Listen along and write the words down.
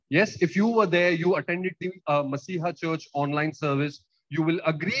Yes, if you were there, you attended the Masiha Church online service, you will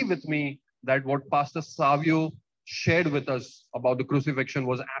agree with me that what Pastor Savio shared with us about the crucifixion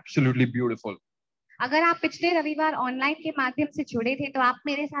was absolutely beautiful. अगर आप पिछले रविवार online के माध्यम से जुड़े थे तो आप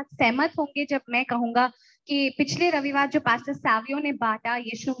मेरे साथ सहमत होंगे जब मैं कहूंगा कि पिछले रविवार जो पास्टर सावियो ने बांटा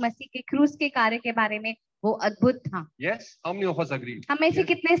यीशु मसीह के क्रूस के कार्य के बारे में वो अद्भुत था. Yes, how many of us agree? हम में से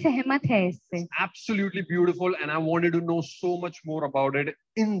कितने सहमत हैं इससे? Absolutely beautiful, and I wanted to know so much more about it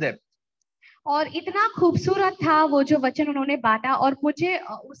in depth. और इतना खूबसूरत था वो जो वचन उन्होंने बांटा और मुझे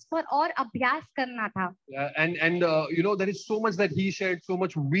उस पर और अभ्यास करना था. And you know, there is so much that he shared, so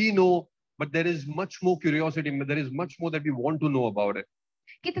much we know, but there is much more curiosity, there is much more that we want to know about it.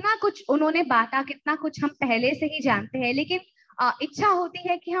 कितना कुछ उन्होंने बांटा, कितना कुछ हम पहले से ही जानते हैं, लेकिन इच्छा होती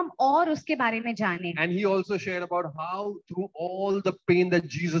है कि हम और उसके बारे में जानें. And he also shared about how through all the pain that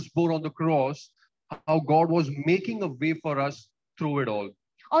Jesus bore on the cross, how God was making a way for us through it all.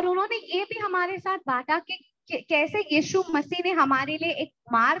 और उन्होंने ये भी हमारे साथ बांटा कि कैसे यीशु मसीह ने हमारे लिए एक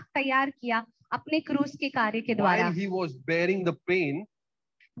मार्ग तैयार किया अपने क्रूस के कार्य के द्वारा. While he was bearing the pain,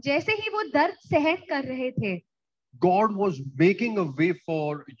 जैसे ही वो दर्द सहन कर रहे थे, God was making a way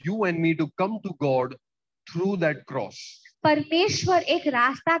for you and me to come to God through that cross. परमेश्वर एक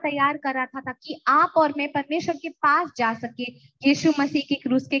रास्ता तैयार कर रहा था ताकि आप और मैं परमेश्वर के पास जा सके यीशु मसीह के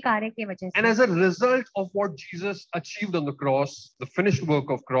क्रूस के कार्य के वजह से. And as a result of what Jesus achieved on the cross, the finished work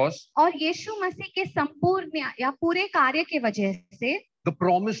of cross, और यीशु मसीह के संपूर्ण या पूरे कार्य के वजह से the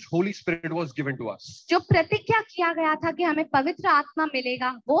promised Holy Spirit was given to us. जो प्रतिज्ञा किया गया था कि हमें पवित्र आत्मा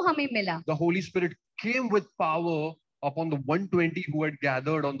मिलेगा वो हमें मिला. The Holy Spirit came with power upon the 120 who had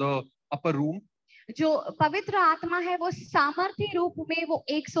gathered on the upper room. जो पवित्र आत्मा है वो सामर्थ्य रूप में वो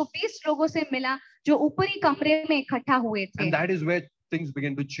 120 लोगों से मिला जो ऊपरी कमरे में इकट्ठा हुए थे. And that is where things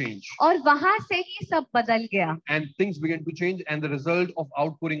began to change. और वहां से ही सब बदल गया. And things began to change, and the result of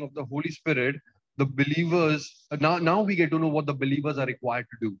outpouring of the Holy Spirit, the believers, now we get to know what the believers are required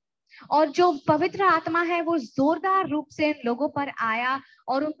to do. और जो पवित्र आत्मा है वो जोरदार रूप से लोगों पर आया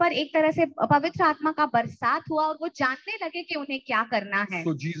और उन पर एक तरह से पवित्र आत्मा का बरसात हुआ और वो जानने लगे कि उन्हें क्या करना है.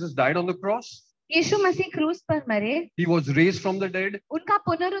 So Jesus died on the cross. यीशु मसीह क्रूस पर मरे. He was raised from the dead. उनका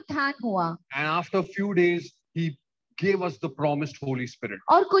पुनरुत्थान हुआ. And after a few days, he gave us the promised Holy Spirit.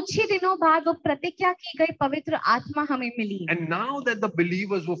 और कुछ ही दिनों बाद वो प्रतिज्ञा की गई पवित्र आत्मा हमें मिली. And now that the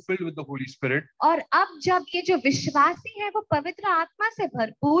believers were filled with the Holy Spirit, और अब जब ये जो विश्वासी हैं वो पवित्र आत्मा से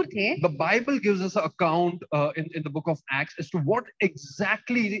भरपूर थे, the Bible gives us an account in the book of Acts as to what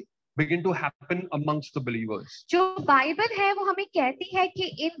exactly began to happen amongst the believers. जो बाइबल है वो हमें कहती है कि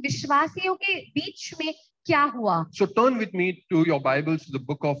इन विश्वासियों के बीच में क्या हुआ. So turn with me to your Bibles to the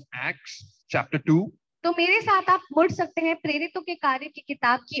book of Acts, chapter 2. तो मेरे साथ आप मुड़ सकते हैं प्रेरितों के कार्य की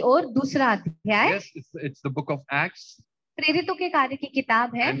किताब की ओर, दूसरा अध्याय. Yes, it's the book of Acts. प्रेरितों के कार्य की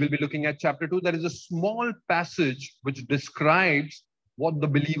किताब है. And we'll be looking at chapter 2. There is a small passage which describes what the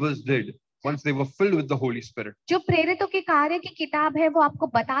believers did once they were filled with the Holy Spirit. जो प्रेरितों के कार्य की किताब है वो आपको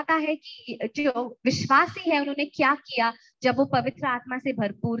बताता है कि जो विश्वासी है उन्होंने क्या किया जब वो पवित्र आत्मा से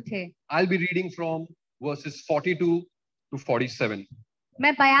भरपूर थे. I'll be reading from verses 42 to 47.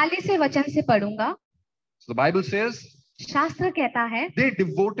 मैं 42वें वचन से पढ़ूंगा. So the Bible says, शास्त्र कहता है, they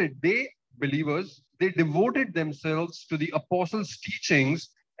believers, they devoted themselves to the apostles' teachings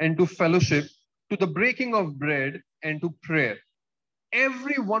and to fellowship, to the breaking of bread and to prayer.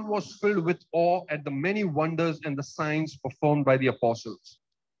 Everyone was filled with awe at the many wonders and the signs performed by the apostles.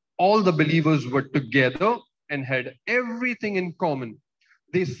 All the believers were together and had everything in common.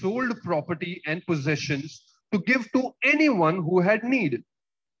 They sold property and possessions to give to anyone who had need.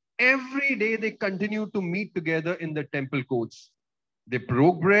 Every day they continued to meet together in the temple courts. They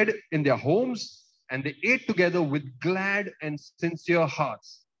broke bread in their homes and they ate together with glad and sincere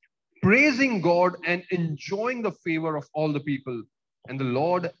hearts, praising God and enjoying the favor of all the people. And the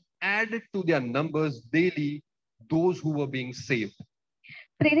Lord added to their numbers daily those who were being saved.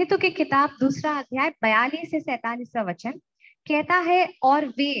 प्रेरितों की किताब दूसरा अध्याय 42 से 47 वचन कहता है, और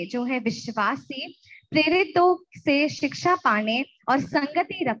वे जो है विश्वासी प्रेरितों से शिक्षा पाने और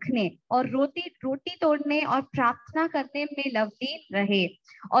संगति रखने और रोटी तोड़ने और प्रार्थना करने में लवलीन रहे,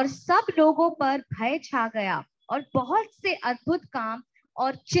 और सब लोगों पर भय छा गया और बहुत से अद्भुत काम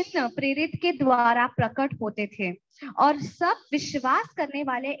और चिन्ह प्रेरित के द्वारा प्रकट होते थे, और सब विश्वास करने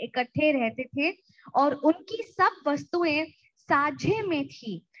वाले इकट्ठे रहते थे और उनकी सब वस्तुएं साझे में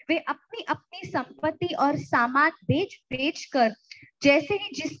थी. वे अपनी अपनी संपत्ति और सामान बेच कर जैसे ही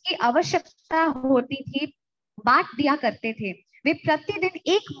जिसकी आवश्यकता होती थी बांट दिया करते थे. वे प्रतिदिन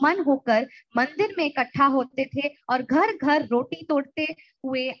एक मन होकर मंदिर में इकट्ठा होते थे और घर घर रोटी तोड़ते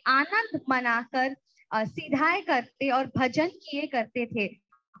हुए आनंद मनाकर सीधाए करते और भजन किए करते थे,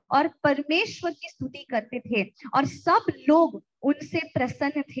 और परमेश्वर की स्तुति करते थे और सब लोग उनसे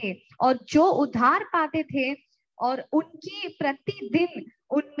प्रसन्न थे और जो उद्धार पाते थे और उनकी प्रतिदिन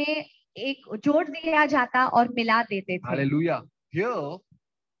उनमें एक जोड़ दिया जाता और मिला देते थे। Hallelujah. Here,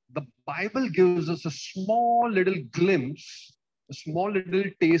 the Bible gives us a small little glimpse, a small little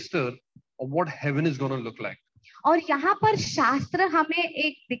taster of what heaven is going to look like. और यहाँ पर शास्त्र हमें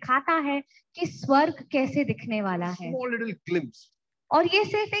एक दिखाता है कि स्वर्ग कैसे दिखने वाला है Small little glimpse. और ये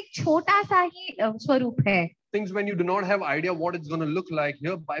सिर्फ एक छोटा सा ही स्वरूप है। Things when you do not have idea what it's going to look like.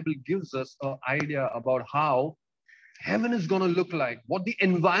 Here, Bible gives us an idea about how heaven is going to look like, what the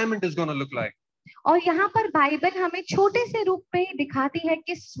environment is going to look like. और यहाँ पर Bible हमें छोटे से रूप में ही दिखाती है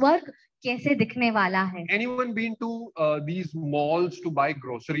कि स्वर्ग कैसे दिखने वाला है। Anyone been to these malls to buy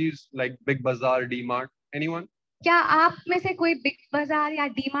groceries like Big Bazaar, D-Mart? Anyone? क्या आप में से कोई बिग बाजार या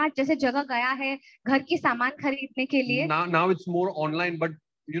डीमार्ट जैसे जगह गया है घर की सामान खरीदने के लिए? Now it's more online, but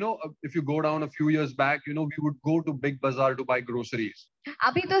you know, if you go down a few years back, you know, we would go to Big Bazaar to buy groceries.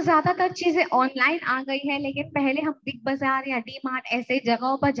 अभी तो ज्यादातर चीजें ऑनलाइन आ गई है, लेकिन पहले हम बिग बाजार या डीमार्ट ऐसे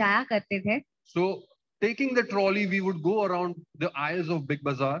जगहों पर जाया करते थे। So taking the trolley, we would go around the aisles of Big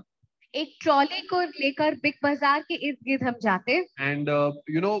Bazaar. एक ट्रॉली को लेकर बिग बाजार के इर्द गिर्द हम जाते And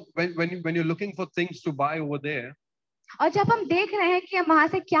you know, when you're looking for things to buy over there, और जब हम देख रहे हैं कि हम वहां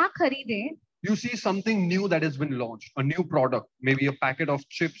से क्या खरीदें, you see something new that has been launched, a new product, maybe a packet of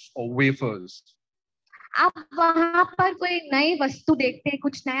chips or wafers. आप वहां पर कोई नई वस्तु देखते हैं,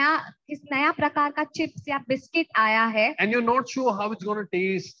 कुछ नया, किस नया प्रकार का चिप्स या बिस्किट आया है And you're not sure how it's going to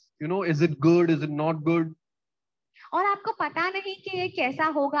taste. You know, is it good? Is it not good? और आपको पता नहीं कि ये कैसा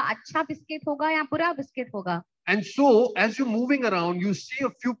होगा, अच्छा बिस्किट होगा या बुरा बिस्किट होगा। And so, as you're moving around, you see a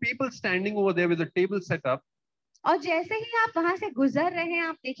few people standing over there with a table set up. और जैसे ही आप वहां से गुजर रहे हैं,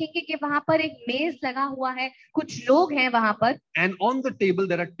 आप देखेंगे कि वहां पर एक मेज लगा हुआ है, कुछ लोग हैं वहां पर And on the table,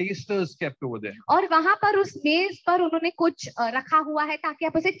 there are tasters kept over there. और वहां पर उस मेज पर उन्होंने कुछ रखा हुआ है ताकि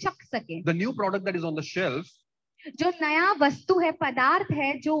आप उसे चख सके। The new product that is on the shelf, जो नया वस्तु है, पदार्थ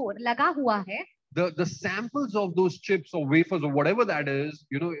है जो लगा हुआ है, the samples of those chips or wafers or whatever that is,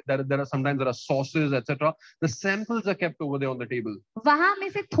 you know, there are sometimes there are sauces, etc. The samples are kept over there on the table. वहां में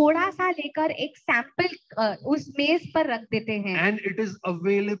से थोड़ा सा लेकर एक सैंपल उस मेज पर रख देते हैं And it is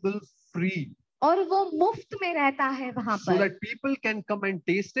available free और वो मुफ्त में रहता है वहां so पर, that people can come and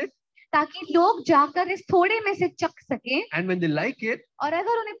taste it. ताकि लोग जाकर इस थोड़े में से चख सकें And when they like it, और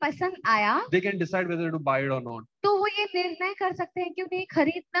अगर उन्हें पसंद आया they can decide whether to buy it or not. तो वो ये निर्णय कर सकते हैं कि उन्हें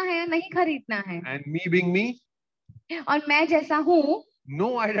खरीदना है या नहीं खरीदना है। And me being me, और मैं जैसा हूँ,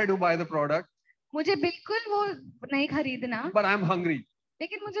 no idea to buy the product, मुझे बिल्कुल वो नहीं खरीदना, but I'm hungry.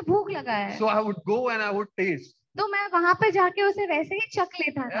 लेकिन मुझे भूख लगा है, So I would go and I would taste. तो मैं वहां पे जाके उसे वैसे ही चख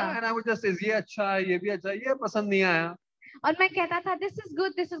लेता था Yeah, and I would just say, ये अच्छा है, ये भी अच्छा है, ये पसंद नहीं आया. और मैं कहता था this is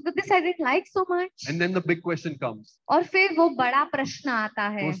good, this is good, this I didn't like so much. And then the big question comes. और फिर वो बड़ा प्रश्न आता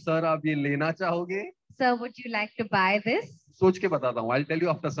है, तो सर आप ये लेना चाहोगे? Sir would you like to by this? सोच के बताता हूँ. I'll tell you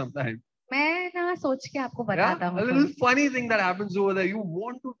after some time. मैं ना सोच के आपको Yeah, बताता a हूँ। little funny thing that happens over there. You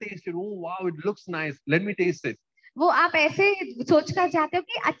want to taste it. Oh wow, it looks nice. Let me taste it. वो आप ऐसे सोच कर जाते हो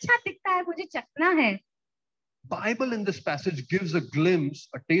कि अच्छा दिखता है, मुझे चखना है। Bible in this passage gives a glimpse,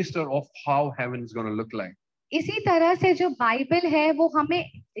 a taster of how heaven is going to look like. इसी तरह से जो बाइबल है वो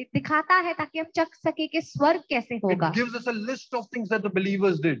हमें दिखाता है ताकि हम चख सके कि स्वर्ग कैसे होगा। It gives us a list of things that the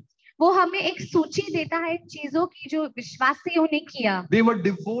believers did. वो हमें एक सूची देता है चीजों की जो विश्वासियों ने किया। They were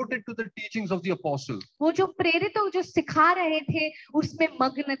devoted to the teachings of the apostle. वो जो प्रेरितों जो सिखा रहे थे उसमें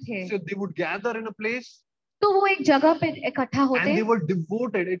मग्न थे। So they would gather in a place तो वो एक जगह पे इकट्ठा होते and they were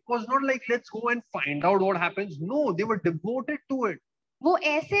devoted. It was not like let's go and find out what happens. No, they were devoted to it. वो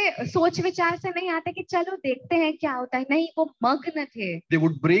ऐसे सोच विचार से नहीं आते कि चलो देखते हैं क्या होता है, नहीं, वो मग्न थे। They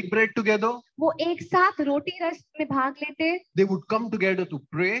would break bread together. वो एक साथ रोटी रस में भाग लेते, They would come together to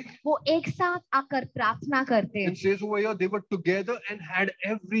pray. वो एक साथ आकर प्रार्थना करते। It says over here they were together and had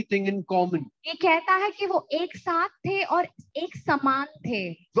everything in common. ये कहता है कि वो एक साथ थे और एक समान थे।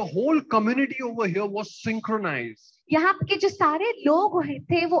 The whole community over here was synchronized. यहाँ के जो सारे लोग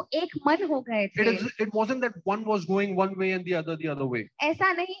थे वो एक मन हो गए थे। It wasn't that one was going one way and the other way.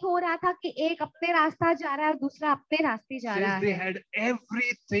 ऐसा नहीं हो रहा था कि एक अपने रास्ता जा रहा है और दूसरा अपने रास्ते जा रहा Says they है। had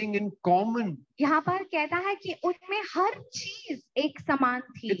everything in common. यहाँ पर कहता है कि उनमें हर चीज एक समान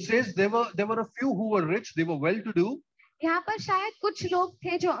थी। It says there were a few who were rich, they were well to do, यहाँ पर शायद कुछ लोग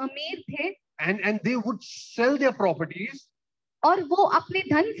थे जो अमीर थे and they would sell their properties. और वो अपने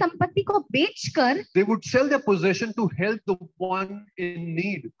धन संपत्ति को बेचकर, They would sell their possession to help the one in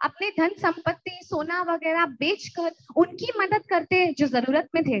need. अपने धन संपत्ति सोना वगैरह बेचकर उनकी मदद करते जो जरूरत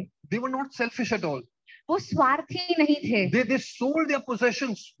में थे। They were not selfish at all. वो स्वार्थी नहीं थे। They sold their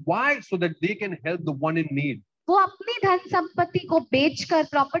possessions. Why? So that they can help the one in need. वो अपनी धन संपत्ति को बेचकर,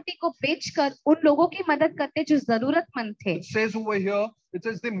 प्रॉपर्टी को बेचकर उन लोगों की मदद करते जो जरूरतमंद थे। It says over here, it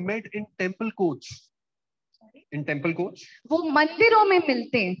says they met in temple courts. In temple courts. वो मंदिरों में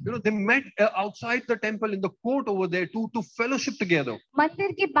मिलते। You know, they met outside the temple in the court over there to fellowship together.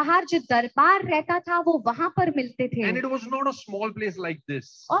 मंदिर के बाहर जो दरबार रहता था वो वहां पर मिलते थे। And it was not a small place like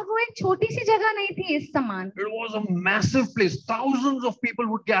this. और वो एक छोटी सी जगह नहीं थी इस समान। It was a massive place. Thousands of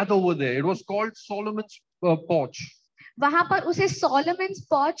people would gather over there. It was called Solomon's porch. वहां पर उसे सोलोमन्स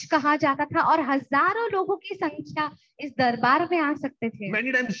पोर्च कहा जाता था और हजारों लोगों की संख्या इस दरबार में आ सकते थे।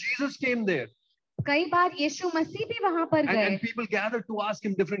 Many times Jesus came there. कई बार यीशु मसीह भी वहां पर गए। And people gathered to ask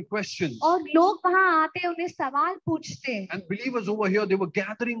him different questions. और लोग वहां आते उन्हें सवाल पूछते। And believers over here, they were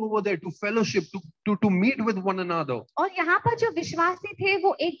gathering over there to fellowship, to meet with one another. और यहाँ पर जो विश्वासी थे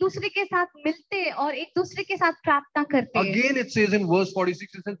वो एक दूसरे के साथ मिलते और एक दूसरे के साथ प्रार्थना करते। Again, it says in verse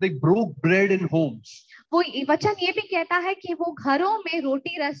 46, it says they broke bread in homes. वो वचन ये भी कहता है कि वो घरों में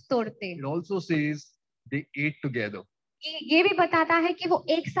रोटी रस तोड़ते। It also says they ate together. ये भी बताता है कि वो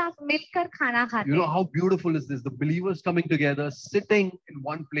एक साथ मिलकर खाना खाते। You know how beautiful is this? The believers coming together, sitting in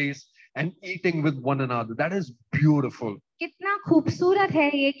one place and eating with one another. That is beautiful. कितना खूबसूरत है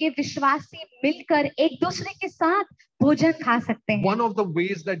ये कि विश्वासी मिलकर एक दूसरे के साथ भोजन खा सकते हैं। One of the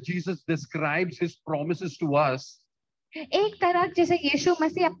ways that Jesus describes his promises to us, एक तरह जैसे यीशु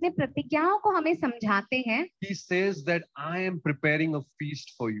मसीह अपने प्रतिज्ञाओं को हमें समझाते हैं। he says that I am preparing a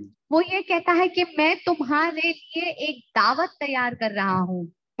feast for you. वो ये कहता है कि मैं तुम्हारे लिए एक दावत तैयार कर रहा हूँ।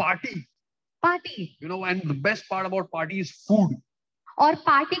 Party. Party. You know, and the best part about party is food. और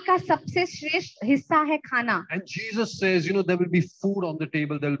पार्टी का सबसे श्रेष्ठ हिस्सा है खाना। And Jesus says, you know, there will be food on the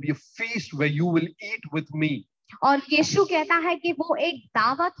table. There will be a feast where you will eat with me. और यीशु कहता है कि वो एक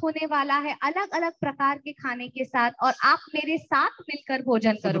दावत होने वाला है अलग अलग प्रकार के खाने के साथ और आप मेरे साथ मिलकर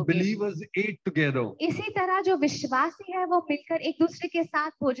भोजन So the करोगे। believers ate together. इसी तरह जो विश्वासी है वो मिलकर एक दूसरे के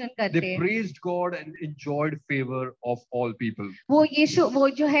साथ भोजन करते They हैं। praised God and enjoyed favor of all people. वो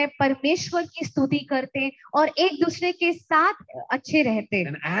जो है परमेश्वर की स्तुति करते और एक दूसरे के साथ अच्छे रहते।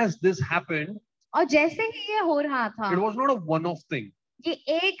 And as this happened, और जैसे ही ये हो रहा था, it was not a one-off thing. ये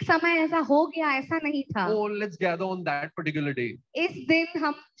एक समय ऐसा हो गया ऐसा नहीं था। Oh, let's gather on that particular day. इस दिन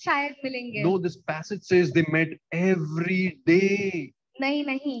हम शायद मिलेंगे। No, this passage says they met every day. नहीं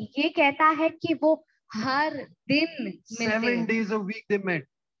नहीं, ये कहता है कि वो हर दिन मिलते। 7 days a week they met.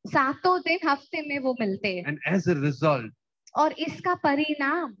 7 दिन हफ्ते में वो मिलते। And as a result, और इसका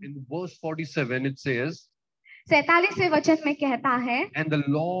परिणाम in verse 47 it says, 47वें वचन में कहता है, and the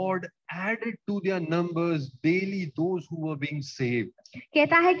Lord added to their numbers daily those who were being saved.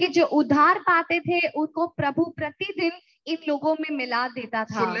 कहता है कि जो उद्धार पाते थे उनको प्रभु प्रतिदिन इन लोगों में मिला देता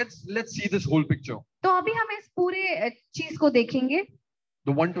था। So let's see this whole picture. तो अभी हम इस पूरे चीज को देखेंगे।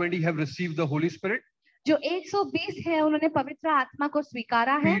 The 120 have received the Holy Spirit. जो 120 है उन्होंने पवित्र आत्मा को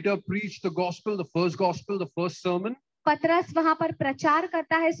स्वीकारा है। Peter preached the gospel, the first sermon. पतरस वहां पर प्रचार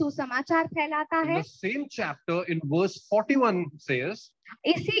करता है, सुसमाचार फैलाता In है। the same chapter, in verse 41 says,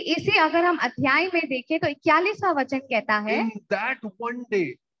 इसी अगर हम अध्याय में देखें तो 41वां वचन कहता है, in that one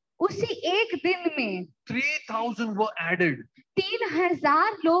day, उसी एक दिन में 3,000 were added.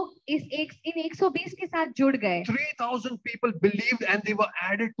 3000 लोग इन 120 के साथ जुड़ गए। 3,000 people believed and they were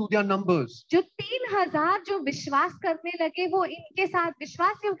added to their numbers. जो 3000 जो विश्वास करने लगे वो इनके साथ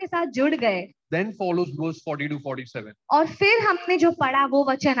विश्वासियों के साथ जुड़ गए। Then follows verse 40 to 47. और फिर हमने जो पढ़ा वो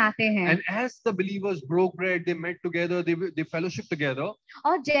वचन आते हैं। And as the believers broke bread, they met together, they fellowship together.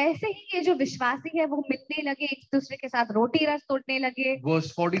 और जैसे ही ये जो विश्वासी है वो मिलने लगे, एक दूसरे के साथ रोटी रस तोड़ने लगे।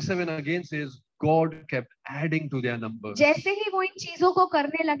 Verse 47 again says, God kept adding to their numbers. जैसे ही वो इन चीजों को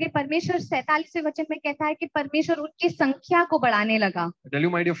करने लगे, परमेश्वर 47वें वचन में कहता है कि परमेश्वर उनकी संख्या को बढ़ाने लगा। I tell you,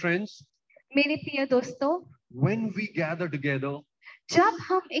 my dear friends, मेरे प्रिय दोस्तों, when we gather together, जब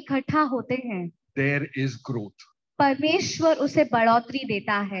हम इकट्ठा होते हैं there is growth. परमेश्वर उसे बढ़ोतरी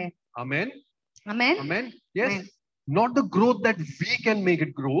देता है। Amen. Amen. Amen. Yes. Amen. Not the growth that we can make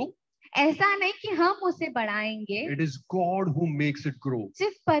it grow. ऐसा नहीं कि हम उसे बढ़ाएंगे, It is God who makes it grow.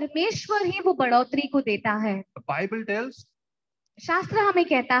 सिर्फ परमेश्वर ही वो बढ़ोतरी को देता है। The Bible tells, शास्त्र हमें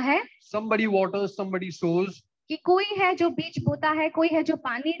कहता है somebody waters, somebody sows, कि कोई है जो बीज बोता है, कोई है जो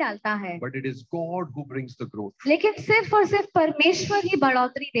पानी डालता है, but it is God who brings the growth. लेकिन सिर्फ और सिर्फ परमेश्वर ही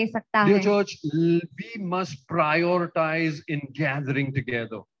बढ़ोतरी दे सकता Dear है। church, we must prioritize in gathering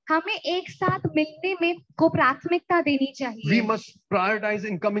together. हमें एक साथ मिलने में को प्राथमिकता देनी We चाहिए। must prioritize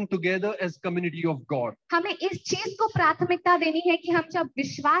in coming together as community of God. हमें इस चीज को प्राथमिकता देनी है कि हम जब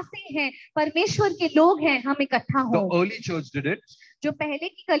विश्वासी हैं, परमेश्वर के लोग हैं, हम इकट्ठा The हो। early church did it. जो पहले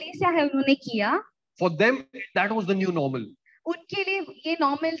की कलीसिया है उन्होंने किया। For them, that was the new normal. उनके लिए ये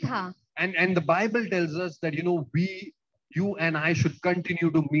नॉर्मल था. And the Bible tells us that, you and I should continue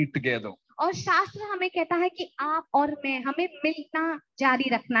to meet together. और शास्त्र हमें कहता है कि आप और मैं हमें मिलना जारी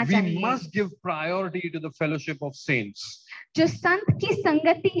रखना We चाहिए. must give priority to the fellowship of saints. जो संत की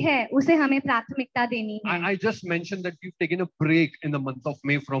संगति है उसे हमें प्राथमिकता देनी है. I just mentioned that we've taken a break in the month of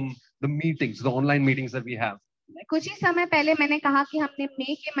May from the meetings, the online meetings that we have. कुछ ही समय पहले मैंने कहा कि हमने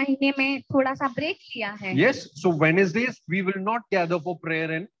मई के महीने में थोड़ा सा ब्रेक लिया है. Yes, so Wednesdays we will not gather for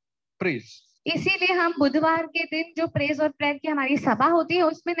prayer and praise. इसीलिए हम बुधवार के दिन जो प्रेज और प्रेयर की हमारी सभा होती है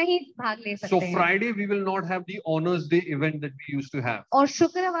उसमें नहीं भाग ले So सकते हैं. Friday we will not have the honors day event that we used to have. और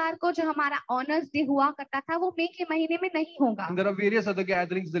शुक्रवार को जो हमारा ऑनर्स डे हुआ करता था वो मई के महीने में नहीं होगा. And there are various other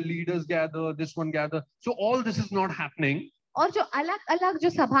gatherings, the leaders gather, this one gather. So all this is not happening. और जो अलग अलग जो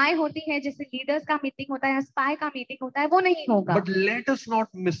सभाएं होती हैं जैसे लीडर्स का मीटिंग होता है, स्पाई का मीटिंग होता है, वो नहीं होगा. But let us not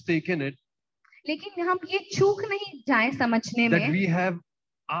mistake it लेकिन हम ये चूक नहीं जाए समझने that में we have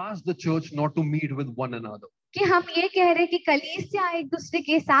asked the church not to meet with one another. कि हम ये कह रहे हैं कि कलीसिया एक दूसरे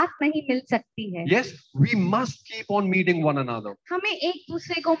के साथ नहीं मिल सकती है. Yes, we must keep on meeting one another. हमें एक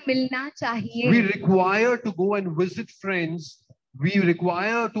दूसरे को मिलना चाहिए. We require to go and visit friends. We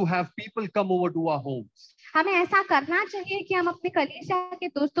require to have people come over to our homes. हमें ऐसा करना चाहिए कि हम अपने कलीसिया के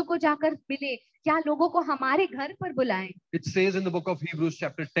दोस्तों को जाकर मिले या लोगों को हमारे घर पर बुलाएं. It says in the book of Hebrews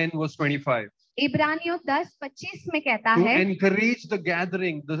chapter 10 verse 25. इब्रानियों 10:25 में कहता To है, encourage the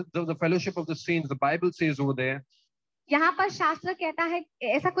gathering, the fellowship of the saints, the Bible says over there, यहाँ पर शास्त्र कहता है,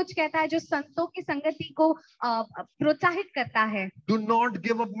 ऐसा कुछ कहता है जो संतों की संगति को प्रोत्साहित करता है. do not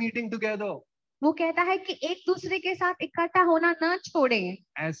give up meeting together, वो कहता है कि एक दूसरे के साथ इकट्ठा होना न छोड़ें,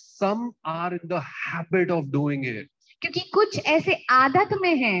 as some are in the habit of doing it. क्योंकि कुछ ऐसे आदत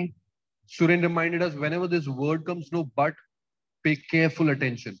में हैं. Suren reminded us, whenever this word comes, no but, pay careful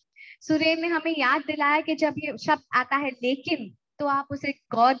attention. Suren ने हमें याद दिलाया कि जब ये शब्द आता है लेकिन, तो आप उसे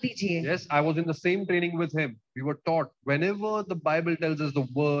गौर दीजिए. Yes, I was in the same training with him. We were taught, whenever the Bible tells us the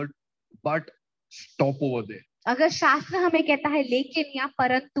word but, stop over there. अगर शास्त्र हमें कहता है लेकिन या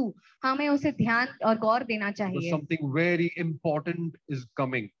परंतु, हमें उसे ध्यान और गौर देना Because चाहिए. something very important is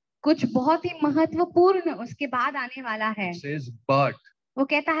coming. कुछ बहुत ही महत्वपूर्ण उसके बाद आने वाला है. It says but, वो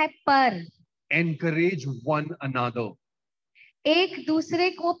कहता है पर encourage one another. एक दूसरे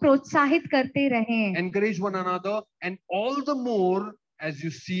को प्रोत्साहित करते रहें. Encourage one another, and all the more as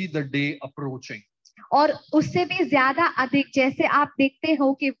you see the day approaching. और उससे भी ज्यादा अधिक जैसे आप देखते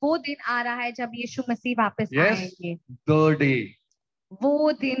हो कि वो दिन आ रहा है जब यीशु मसीह वापस Yes, आएंगे. the day.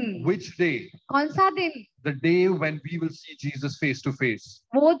 वो दिन. Which day? कौन सा दिन? The day when we will see Jesus face to face.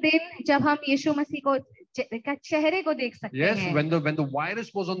 वो दिन जब हम यीशु मसीह को का चेहरे को देख सकते Yes, हैं. when the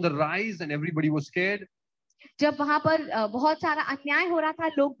virus was on the rise and everybody was scared. जब वहां पर बहुत सारा अन्याय हो रहा था,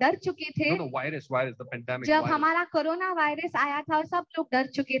 लोग डर चुके थे. No, virus, the pandemic. जब Virus. हमारा कोरोना वायरस आया था और सब लोग डर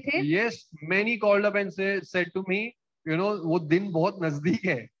चुके थे. Yes, many called up and said to me, वो दिन बहुत नजदीक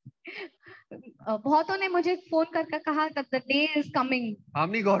है. बहुतों ने मुझे फोन करके कहा that the day is coming. How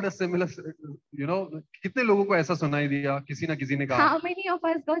many got a similar, कितने लोगों को ऐसा सुनाई दिया, किसी ना किसी ने कहा. How many of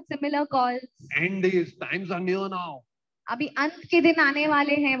us got similar calls? End days, times are near now. अभी अंत के दिन आने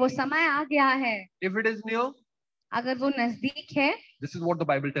वाले हैं, वो समय आ गया है. If it is near, अगर वो नजदीक है, this is what the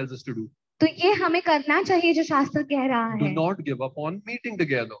Bible tells us to do. तो ये हमें करना चाहिए जो शास्त्र कह रहा Do है not give up on meeting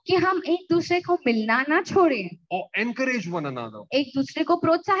together कि हम एक दूसरे को मिलना ना छोड़ें, or encourage one another. एक दूसरे को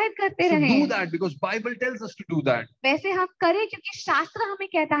प्रोत्साहित करते So do रहें. that because Bible tells us to do that. वैसे हम करें क्योंकि शास्त्र हमें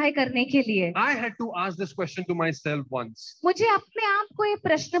कहता है करने के लिए. I had to ask this question to myself once. मुझे अपने आप को ये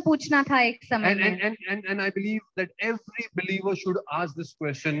प्रश्न पूछना था एक समय में. And I believe that every believer should ask this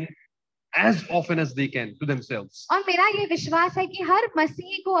question as often as they can to themselves. और मेरा ये विश्वास है कि हर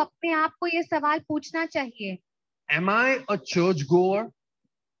मसीही को अपने आप को ये सवाल पूछना चाहिए. Am I a church goer?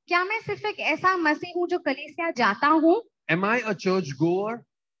 क्या मैं सिर्फ एक ऐसा मसीह हूँ जो कलीसिया जाता हूँ? Am I a church goer?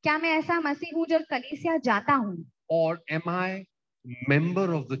 क्या मैं ऐसा मसीह हूँ जो कलीसिया जाता हूँ? Or am I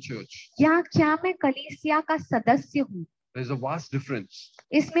member of the church? या क्या मैं कलीसिया का सदस्य हूँ? There's a vast difference.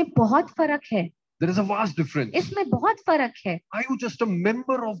 इसमें बहुत फर्क है. There is a vast difference. इसमें बहुत फर्क है. Are you just a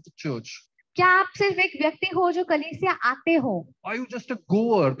member of the church? क्या आप सिर्फ एक व्यक्ति हो जो कलीसिया आते हो? Are you just a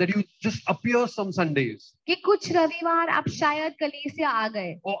goer that you just appear some Sundays? कि कुछ रविवार आप शायद कलीसिया आ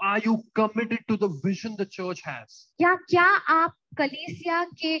गए? Or are you committed to the vision the church has? या क्या आप कलीसिया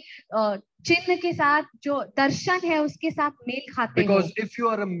के चिन्ह के साथ जो दर्शन है उसके साथ मेल खाते हो? Because if you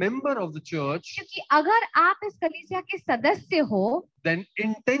are a member of the church, क्योंकि अगर आप इस कलीसिया के सदस्य हो, then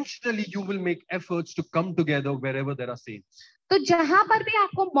intentionally you will make efforts to come together wherever there are saints. तो जहां पर भी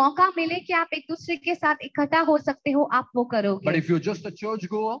आपको मौका मिले कि आप एक दूसरे के साथ इकट्ठा हो सकते हो, आप वो But करोगे। if you're just a church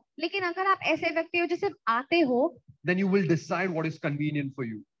goer, लेकिन अगर आप ऐसे व्यक्ति हो जो सिर्फ आते हो, then you will decide what is convenient for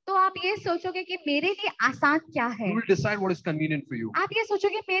you. तो आप ये सोचोगे कि मेरे लिए आसान क्या है। You will decide what is convenient for you. आप ये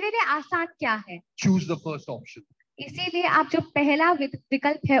सोचोगे मेरे लिए आसान क्या है। Choose the first option. इसीलिए आप जो पहला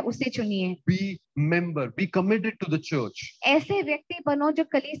विकल्प है उसे चुनिए। Be member. Be committed to the church. ऐसे व्यक्ति बनो जो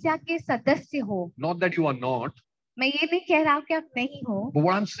कलीसिया के सदस्य हो। Not that you are not. मैं ये नहीं कह रहा हूँ कि आप नहीं हो। But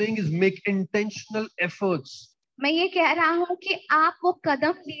what I'm saying is make intentional efforts मैं ये कह रहा हूँ कि आप वो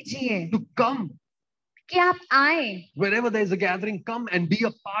कदम लीजिए to come. कि आप आए। Wherever there is a gathering, come and be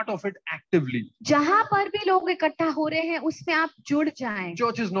a part of it actively. जहां पर भी लोग इकट्ठा हो रहे हैं उसमें आप जुड़ जाएं।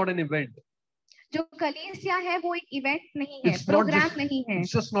 Church is not an event. जो कलीसिया है वो एक इवेंट नहीं है, It's not प्रोग्राम just, नहीं है।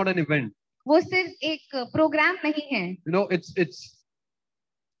 it's just not an event. वो सिर्फ एक प्रोग्राम नहीं है। You know,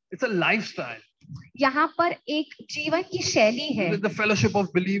 it's a lifestyle. यहाँ पर एक जीवन की शैली है। The fellowship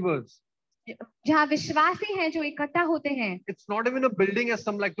of believers. जहाँ विश्वासी हैं जो इकट्ठा होते हैं। It's not even a building as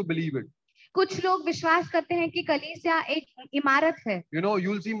some like to believe it. कुछ लोग विश्वास करते हैं कि कलीसिया एक इमारत है। You know,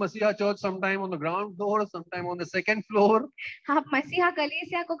 you'll see Masiha Church sometime on the ground floor, sometime on the second floor. आप मसीहा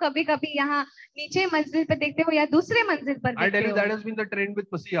कलीसिया को कभी-कभी यहाँ नीचे मंजिल पर देखते हो या दूसरे मंजिल पर I tell देखते you, हो। that has been the trend with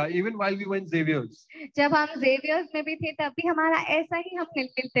Masiha, even while we were in Xavier's. जब हम जेवियर्स में भी थे तब भी हमारा ऐसा ही हम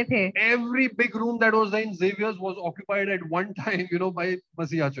मिलते थे। Every big room that was there in Xavier's was occupied at one time, you know, by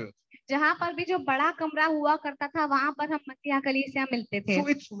Masiha Church. जहाँ पर भी जो बड़ा कमरा हुआ करता था वहां पर हम मसीहा कलीसिया मिलते थे। So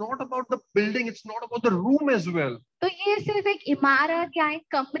it's not about the building, it's not about the room as well. तो ये सिर्फ एक इमारत या एक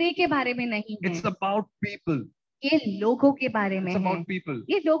कमरे के बारे में नहीं है, It's about people. ये लोगों के बारे में It's है। about people.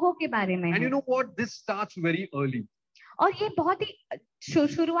 ये लोगों के बारे में And है। you know what? This starts very early. और ये बहुत ही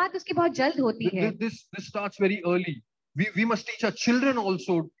शुरुआत उसकी बहुत जल्द होती है। This starts very early. We must teach our children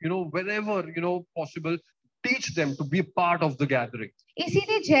also, you know, wherever, you know, possible, teach them to be a part of the gathering.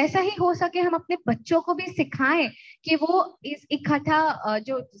 इसीलिए जैसा ही हो सके हम अपने बच्चों को भी सिखाएं कि वो इस इकट्ठा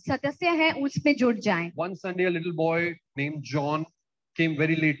जो सदस्य हैं उसमें जुड़ जाएं। One Sunday, a little boy named John came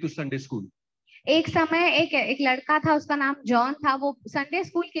very late to Sunday school. एक समय एक लड़का था, उसका नाम जॉन था। वो संडे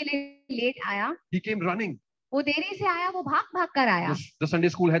स्कूल के लिए लेट आया। He came running. वो देरी से आया, वो भाग भाग कर आया। The Sunday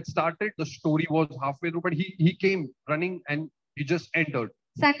school had started. The story was halfway through, but he came running and he just entered.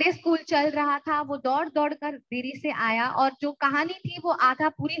 Sunday school चल रहा था, वो दौड़ दौड़ कर देरी से आया और जो कहानी थी वो आधा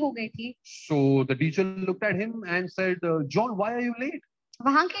पूरी हो गई थी। So the teacher looked at him and said, John, why are you late?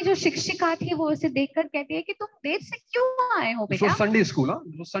 वहाँ की जो शिक्षिका थी वो उसे देखकर कहती है कि तुम देर से क्यों आए हो So बेटा? Sunday school, huh?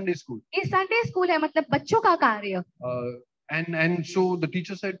 It was Sunday school. ये संडे स्कूल है, मतलब बच्चों का कार्य। And so the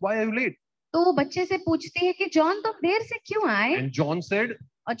teacher said, why are you late? तो वो बच्चे से पूछती है कि जॉन तुम देर से क्यों आए? And John said,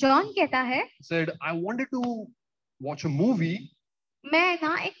 और जॉन कहता है, I wanted to watch a movie, मैं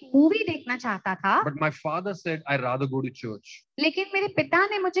ना एक मूवी देखना चाहता था, but my father said I'd rather go to church. लेकिन मेरे पिता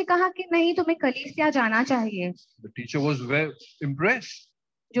ने मुझे कहा कि नहीं, तुम्हें कलीसिया जाना चाहिए। The teacher was very impressed.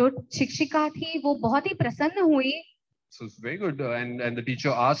 जो शिक्षिका थी वो बहुत ही प्रसन्न हुई। So it's very good. And the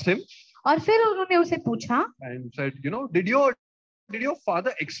teacher asked him और फिर उन्होंने उसे पूछा and said, you know, did your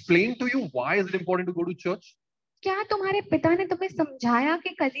father explain to you why is it important to go to church? क्या तुम्हारे पिता ने तुम्हें समझाया कि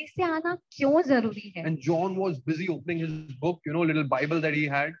कलीसिया आना क्यों जरूरी है? And John was busy opening his book, you know, little Bible that he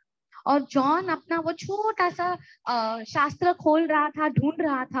had. और जॉन अपना वो छोटा सा शास्त्र खोल रहा था, ढूंढ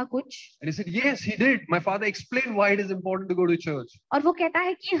रहा था कुछ। And he said, yes, he did. My father explained why it is important to go to church. और वो कहता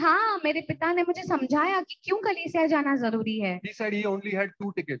है कि हाँ, मेरे पिता ने मुझे समझाया कि क्यों कलीसिया जाना जरूरी है। He said he only had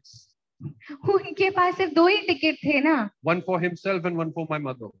 2 tickets. उनके पास सिर्फ 2 ही टिकट थे ना। One for himself and one for my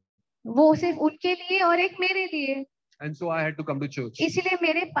mother. वो सिर्फ उनके लिए और एक मेरे लिए। And so I had to come to church. इसलिए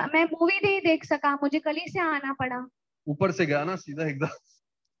मैं मूवी नहीं देख सका, मुझे कलीसिया आना पड़ा। ऊपर से गया ना सीधा एकदम.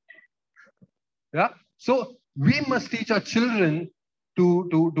 Yeah. So we must teach our children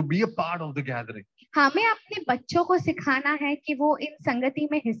to be a part of the gathering. हमें अपने बच्चों को सिखाना है कि वो इन संगति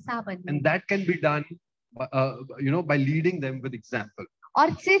में हिस्सा बने। And that can be done, you know, by leading them with example.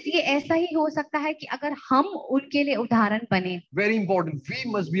 और सिर्फ ये ऐसा ही हो सकता है कि अगर हम उनके लिए उदाहरण बने। Very important. We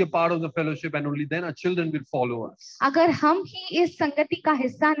must be a part of the fellowship, and only then our children will follow us. अगर हम ही इस संगति का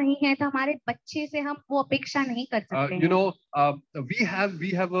हिस्सा नहीं है तो हमारे बच्चे से हम वो अपेक्षा नहीं कर सकते। You know, we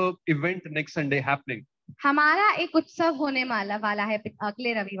have a event next Sunday happening. हमारा एक उत्सव होने वाला है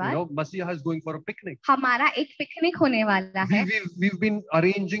अगले You रविवार। know, Masiha is going for a picnic. हमारा एक पिकनिक होने वाला है। We've been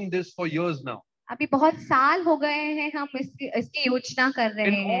arranging this for years now. अभी बहुत साल हो गए हैं हम इसकी योजना कर रहे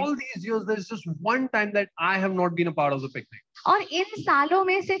In हैं। all these years, there's just one time that I have not been a part of the picnic. और इन सालों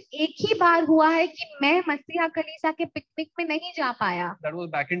में सिर्फ एक ही बार हुआ है कि मैं मसीहा कलीसिया के पिकनिक में नहीं जा पाया। That was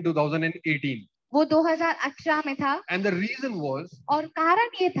back in 2018. वो 2018 में था। And the reason was, और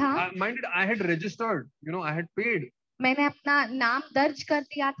कारण ये था, mind it, I had registered, you know, I had paid. मैंने अपना नाम दर्ज कर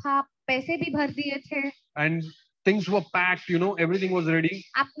दिया था, पैसे भी भर दिए थे, and things were packed, everything was ready.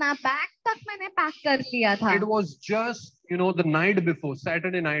 अपना बैग तक मैंने पैक कर लिया था. It was just, the night before,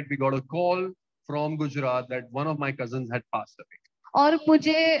 Saturday night, we got a call from Gujarat that one of my cousins had passed away. और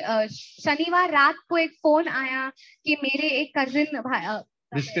मुझे शनिवार रात को एक फोन आया कि मेरे एक कजिन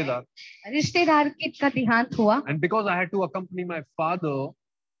Rishtedar. रिश्तेदार का देहांत हुआ. And because I had to accompany my father,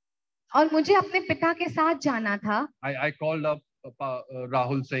 और मुझे अपने पिता के साथ जाना था. I called up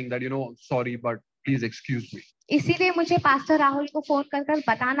Rahul saying that, sorry, but please excuse me. इसीलिए मुझे पास्टर राहुल को फोन कर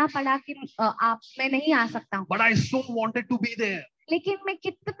बताना पड़ा कि मैं नहीं आ सकता हूँ. But I so wanted to be there. लेकिन मैं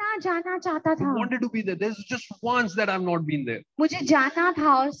कितना जाना चाहता I था. wanted to be there. There's just once that I've not been there. मुझे जाना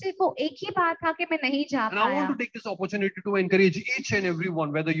था और सिर्फ वो एक ही बात था कि मैं नहीं जा And I want पाया. to take this opportunity to encourage each and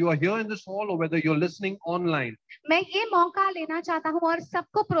everyone, whether you are here in this hall or whether you're listening online. मैं ये मौका लेना चाहता हूँ और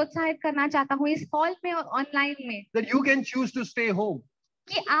सबको प्रोत्साहित करना चाहता हूँ इस हॉल में और ऑनलाइन में That you can choose to stay home.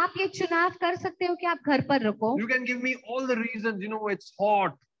 कि आप ये चुनाव कर सकते हो कि आप घर पर रुको. You can give me all the reasons. It's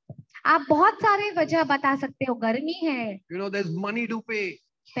hot. आप बहुत सारे वजह बता सकते हो. गर्मी है, There's money to pay.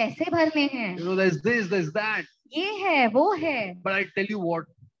 पैसे भरने हैं, There's this, there's that. ये है वो है. But I tell you what,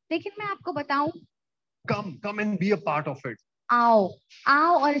 लेकिन मैं आपको बताऊं, come and be a part of it. आओ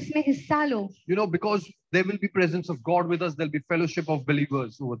और इसमें हिस्सा लो. Because there will be presence of God with us. There'll be fellowship of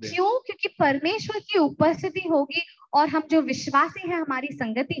believers over there. क्यों? क्योंकि परमेश्वर की उपस्थिति होगी और हम जो विश्वासी हैं हमारी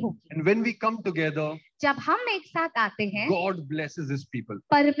संगति होगी. And when we come together, जब हम एक साथ आते हैं, God blesses His people.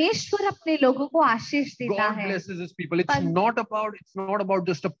 परमेश्वर अपने लोगों को आशीष देता God है. blesses His people. It's not about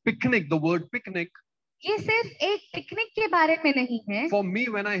just a picnic. The word picnic. ये सिर्फ एक पिकनिक के बारे में नहीं है. For me,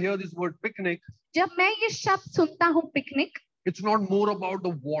 when I hear this word picnic, जब मैं ये शब्द सुनता हूँ picnic, it's not more about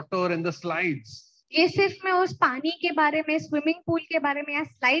the water and the slides. ये सिर्फ मैं उस पानी के बारे में, स्विमिंग पूल के बारे में या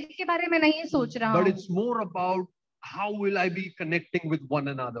स्लाइड के बारे में नहीं सोच रहा But हूँ. it's more about how will I be connecting with one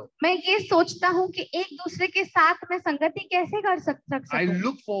another. मैं ये सोचता हूँ कि एक दूसरे के साथ मैं संगति कैसे कर सकूं. I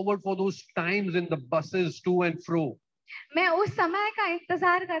look forward for those times in the buses to and fro. मैं उस समय का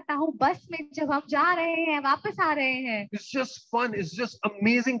इंतजार करता हूँ बस में जब हम जा रहे हैं, वापस आ रहे हैं. It's just fun. It's just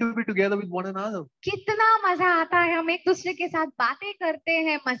amazing to be together with one another. कितना मजा आता है. हम एक दूसरे के साथ बातें करते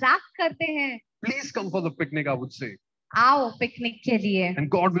हैं, मजाक करते हैं. Please come for the picnic, I would say. आओ पिकनिक के लिए. And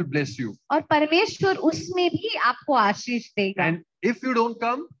God will bless you. और परमेश्वर उसमें भी आपको आशीष देगा. And if you don't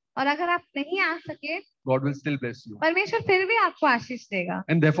come, और अगर आप नहीं आ सके, God will still bless you. परमेश्वर फिर भी आपको आशीष देगा.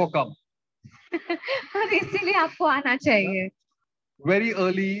 And therefore come. और इसीलिए आपको आना चाहिए. Very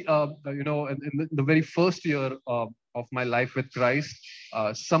early, in the very first year of my life with Christ,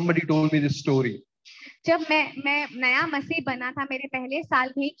 somebody told me this story. जब मैं नया मसीह बना था, मेरे पहले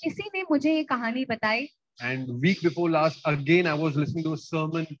साल में किसी ने मुझे ये कहानी बताई. And week before last, again, I was listening to a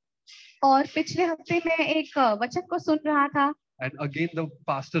sermon. और पिछले हफ्ते मैं एक वचन को सुन रहा था. And again, the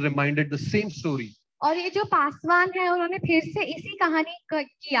pastor reminded the same story. और ये जो पासवान है उन्होंने फिर से इसी कहानी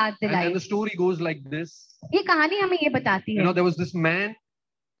की याद दिलाई. And the story goes like this. ये कहानी हमें ये बताती है. There was this man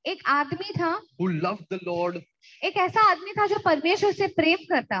एक आदमी था who loved the Lord, एक ऐसा आदमी था जो परमेश्वर से प्रेम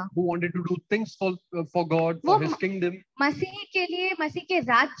करता, who wanted to do things for God, for His kingdom. मसीह के लिए, मसीह के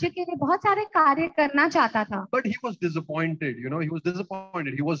राज्य के लिए बहुत सारे कार्य करना चाहता था. But he was disappointed. He was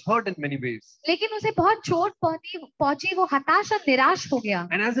disappointed. He was hurt in many ways. लेकिन उसे बहुत चोट पहुंची, वो हताश और निराश हो गया.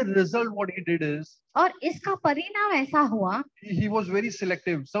 And as a result, what he did is, और इसका परिणाम ऐसा हुआ, he was very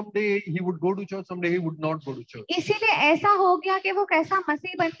selective. Someday he would go to church, someday he would not go to church. इसीलिए ऐसा हो गया कि वो कैसा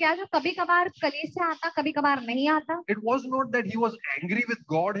मसीह बन गया जो कभी कभार कलीसिया आता, कभी कभार नहीं आता. It was not that he was angry with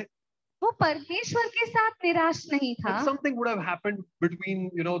God. वो परमेश्वर के साथ निराश नहीं था. But something would have happened between,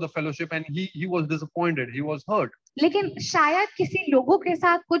 the fellowship, and he was disappointed. He was hurt. लेकिन शायद किसी लोगों के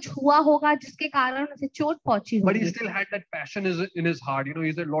साथ कुछ हुआ होगा जिसके कारण उसे चोट पहुंची But he होगी. still had that passion in his heart.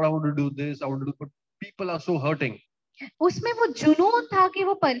 He said, Lord, I want to do this, I want to do, but people are so hurting. उसमें वो जुनून था कि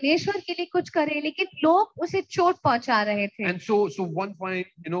वो परमेश्वर के लिए कुछ करे, लेकिन लोग उसे चोट पहुंचा रहे थे. And so one fine,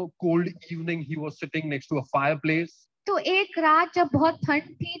 cold evening, he was sitting next to a fireplace. तो एक रात जब बहुत ठंड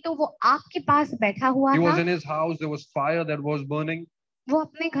थी तो वो आग के पास बैठा हुआ He was था. in his house. There was fire that was burning. वो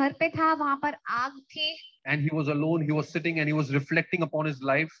अपने घर पे था, वहां पर आग थी. And he was alone. He was sitting and he was reflecting upon his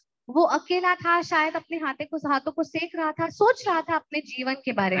life. वो अकेला था, शायद अपने हाथों को सेक रहा था, सोच रहा था अपने जीवन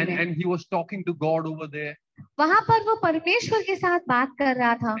के बारे में. And he was talking to God over there. वहां पर वो परमेश्वर के साथ बात कर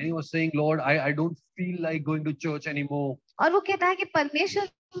रहा था. And he was saying, Lord, I don't feel like going to church anymore. और वो कहता है कि परमेश्वर,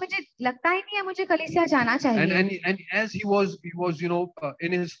 मुझे लगता ही नहीं है मुझे कलीसिया जाना चाहिए. And as he was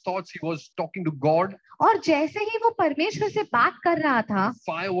in his thoughts, he was talking to God. और जैसे ही वो परमेश्वर से बात कर रहा था,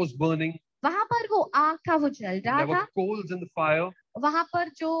 Fire was burning. वहां पर वो आग था, वो जल रहा There were था. coals in the fire. वहां पर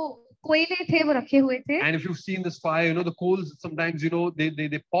जो कोयले थे वो रखे हुए थे, And if you've seen this fire, you know, the coals sometimes, you know,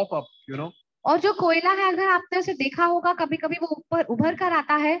 they pop up, you know. और जो कोयला है अगर आपने उसे देखा होगा कभी कभी वो ऊपर उभर कर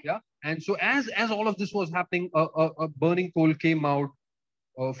आता है। Yeah. And so as all of this was happening, a burning coal came out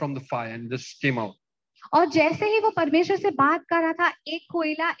from the fire, and this came out. और जैसे ही वो परमेश्वर से बात कर रहा था, एक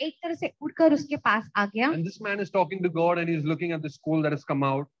कोयला एक तरह से उड़कर उसके पास आ गया। And this man is talking to God, and he's looking at this coal that has come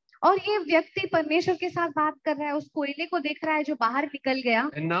out. और ये व्यक्ति परमेश्वर के साथ बात कर रहा है, उस कोयले को देख रहा है जो बाहर निकल गया,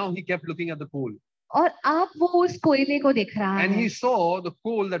 And now he kept looking at the coal. और अब वो उस कोयले को देख रहा And है। he saw the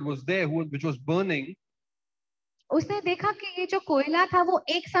coal that was there, which was burning. उसने देखा कि ये जो कोयला था वो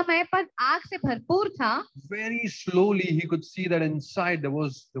एक समय पर आग से भरपूर था। Very slowly, he could see that inside there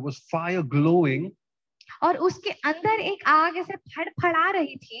was fire glowing, और उसके अंदर एक आग ऐसे फड़फड़ा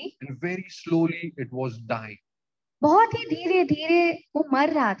रही थी, and very slowly it was dying. बहुत ही धीरे धीरे वो मर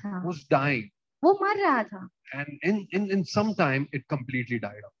रहा था, It was dying, वो मर रहा था। and in some time it completely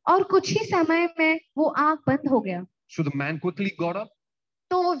died out. और कुछ ही समय में वो आग बंद हो गया। So the man quickly got up.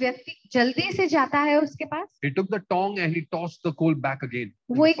 तो वो व्यक्ति जल्दी से जाता है उसके पास, He took the tong and he tossed the coal back again.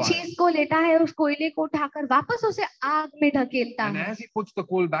 in वो the एक fire. चीज को लेता है, उस कोयले को उठाकर वापस उसे आग में ढकेलता And है। as he puts the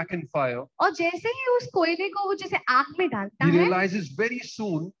coal back in fire, और जैसे ही उस कोयले को वो जैसे आग में डालता he है, realizes very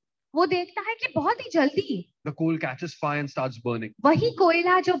soon वो देखता है कि बहुत ही जल्दी the coal catches fire and starts burning. वही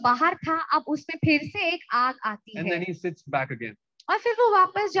कोयला जो बाहर था अब उसमें फिर से एक आग आती And है, then he sits back again. और फिर वो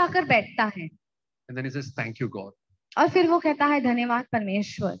वापस जाकर बैठता है, And then he says, "Thank you, God. और फिर वो कहता है धन्यवाद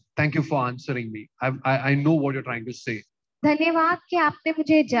परमेश्वर, Thank you for answering me. I know what you're trying to say. धन्यवाद कि आपने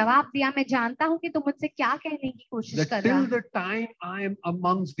मुझे जवाब दिया, मैं जानता हूँ कि तुम मुझसे क्या कहने की कोशिश That कर रहा till है, the time I am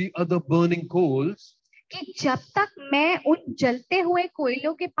amongst the other burning coals, कि जब तक मैं उन जलते हुए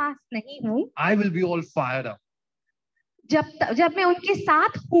कोयलों के पास नहीं हूँ, I will be all fired up. जब मैं उनके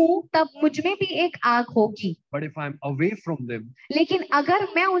साथ हूँ तब मुझ में भी एक आग होगी, But if I'm away from them, लेकिन अगर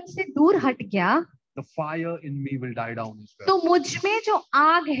मैं उनसे दूर हट गया the fire in me will die down as well. तो मुझ में जो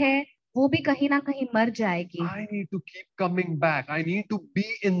आग है वो भी कहीं ना कहीं मर जाएगी। I need to keep coming back. I need to be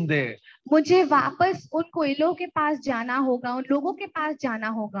in there. मुझे वापस उन कोयलों के पास जाना होगा, उन लोगों के पास जाना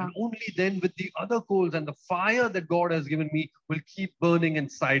होगा, And only then with the other coals and the fire that God has given me will keep burning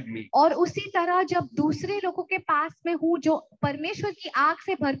inside me. और उसी तरह जब दूसरे लोगों के पास में हूँ जो परमेश्वर की आग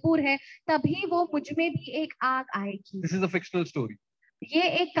से भरपूर है, तभी वो मुझ में भी एक आग आएगी। This is a fictional story. ये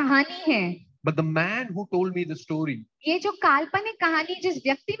एक कहानी है, But the man who told me the story ये जो काल्पनिक कहानी जिस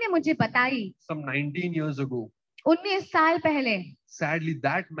व्यक्ति ने मुझे बताई some 19 years ago, 19 साल पहले, sadly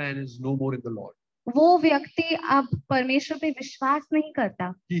that man is no more in the Lord. वो व्यक्ति अब परमेश्वर पे विश्वास नहीं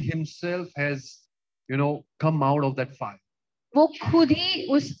करता। He himself has, come out of that fire. वो खुद ही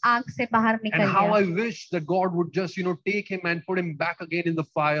उस आग से बाहर And निकल how I गया। wish that God would just, take him and put him back again in the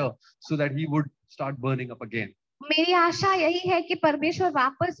fire so that he would start burning up again. मेरी आशा यही है कि परमेश्वर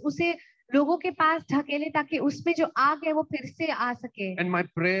वापस उसे लोगों के पास ढकेले ताकि उसमें जो आग है वो फिर से आ सके। And my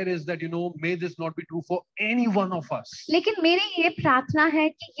prayer is that, may this not be true for any one of us. लेकिन मेरी ये प्रार्थना है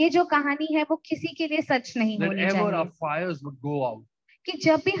कि ये जो कहानी है वो किसी के लिए सच नहीं That होनी ever our चाहिए, fires would go out. कि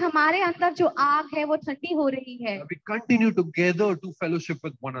जब भी हमारे अंदर जो आग है वो ठंडी हो रही है, That we continue together to fellowship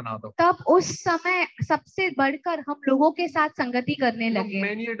with one another. तब उस समय सबसे बढ़कर हम लोगों के साथ संगति करने लगे।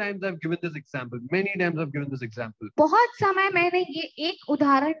 Many a times I've given this example. Many times I've given this example. बहुत समय मैंने ये एक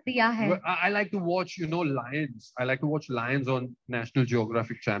उदाहरण दिया है। Where I like to watch, lions. I like to watch lions on National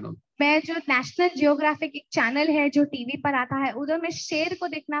Geographic Channel. मैं जो नेशनल जियोग्राफिक एक चैनल है जो टीवी पर आता है, उधर मैं शेर को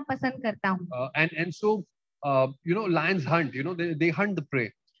देखना पसंद करता हूँ। And so, lions hunt. They hunt the prey.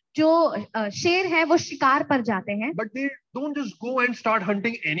 जो शेर है वो शिकार पर जाते हैं, But they don't just go and start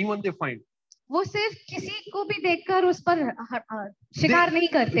hunting anyone they find. वो सिर्फ किसी को भी देखकर उस पर शिकार नहीं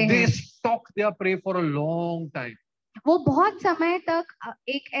करते They हैं। stalk their prey for a long time. वो बहुत समय तक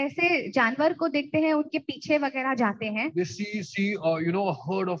एक ऐसे जानवर को देखते हैं, उनके पीछे वगैरह जाते हैं। They see a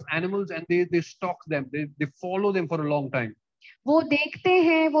herd of animals and they stalk them. They follow them for a long time. वो देखते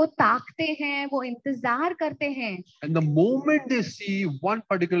हैं, वो ताकते हैं, वो इंतजार करते हैं। And the moment they see one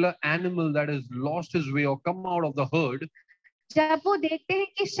particular animal that has lost his way or come out of the herd, जब वो देखते हैं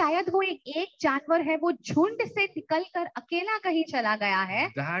कि शायद वो एक जानवर है वो झुंड से निकलकर अकेला कहीं चला गया है,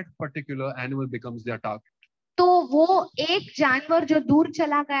 that particular animal becomes their target. तो वो एक जानवर जो दूर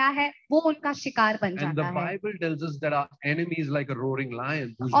चला गया है वो उनका शिकार बन And the जाता है। Bible tells us that our enemy is like a roaring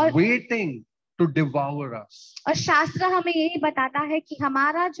lion who's और- waiting to devour us. और शास्त्र हमें यही बताता है कि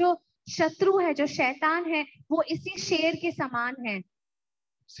हमारा जो शत्रु है, जो शैतान है, वो इसी शेर के समान है।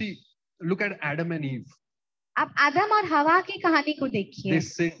 See, look at Adam and Eve. आप आदम और हवा की कहानी को देखिए, They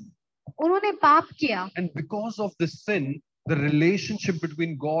sinned. उन्होंने पाप किया And because of this sin, the relationship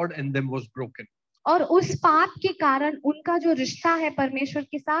between God and them was broken. और उस पाप के कारण उनका जो रिश्ता है परमेश्वर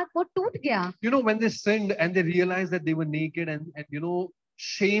के साथ वो टूट गया. You know, when they sinned and they realized that they were naked and you know,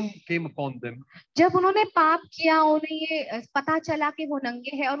 shame came upon them. जब उन्होंने पाप किया उन्हें ये पता चला कि वो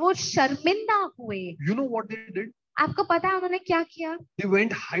नंगे हैं और वो शर्मिंदा हुए. You know what they did? आपको पता है उन्होंने क्या किया? They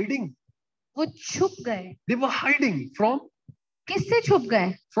went hiding. वो छुप गए. They were hiding किससे छुप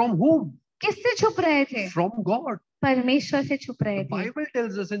गए? from whom? किससे छुप रहे थे? From God. परमेश्वर से छुप The रहे थे. Bible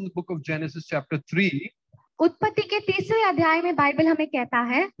tells us in the book of Genesis chapter 3 उत्पत्ति के 3 अध्याय में बाइबल हमें कहता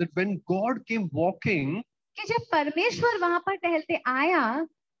है that when God came walking, कि जब परमेश्वर वहां पर टहलते आया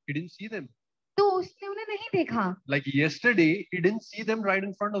he didn't see them. तो उसने उन्हें नहीं देखा. Like yesterday, he didn't see them right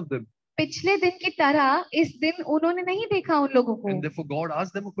in front of them. पिछले दिन की तरह इस दिन उन्होंने नहीं देखा उन लोगों को. And therefore God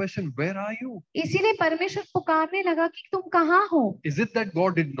asked them a question, where are you? इसीलिए परमेश्वर पुकारने लगा कि तुम कहाँ हो? Is it that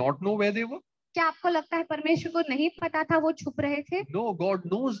God did not know where they were? क्या आपको लगता है परमेश्वर को नहीं पता था वो छुप रहे थे? No, God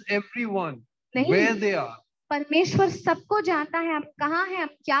knows everyone नहीं. where they are. परमेश्वर सबको जानता है हम कहाँ हैं, हम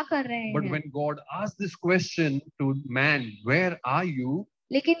क्या कर रहे But हैं. when God asked this question to man, where are you?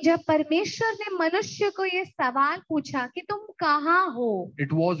 लेकिन जब परमेश्वर ने मनुष्य को ये सवाल पूछा कि तुम कहाँ हो,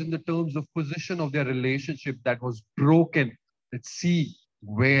 It was in the terms of position of their relationship that was broken. Let's see,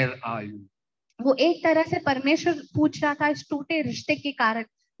 where are you? वो एक तरह से परमेश्वर पूछ रहा था इस टूटे रिश्ते के कारण,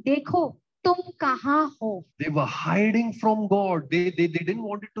 देखो तुम कहाँ हो. They were hiding from God. They didn't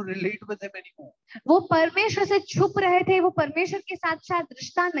want it to relate with him anymore. वो परमेश्वर से छुप रहे थे, वो परमेश्वर के साथ शायद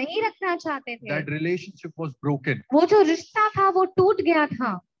रिश्ता नहीं रखना चाहते थे. That relationship was broken. वो जो रिश्ता था वो टूट गया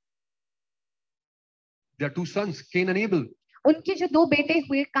था. Their two sons, Cain and Abel, उनके जो 2 बेटे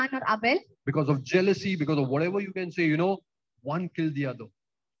हुए कान और Abel, because of jealousy, because of whatever you can say, you know, one killed the other.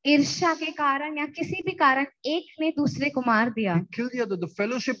 ईर्ष्या के कारण या किसी भी कारण एक ने दूसरे को मार दिया. He killed the other. The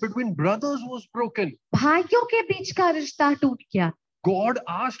fellowship between brothers was broken. भाइयों के बीच का रिश्ता टूट गया. God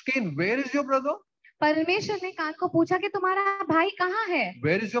asked Cain, where is your brother? परमेश्वर ने कान को पूछा कि तुम्हारा भाई कहाँ है?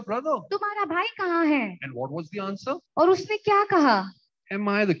 Where is your brother? तुम्हारा भाई कहाँ है? And what was the answer? और उसने क्या कहा? Am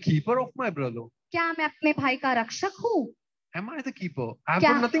I the keeper of my brother? क्या मैं अपने भाई का रक्षक हूँ? Am I the keeper? I have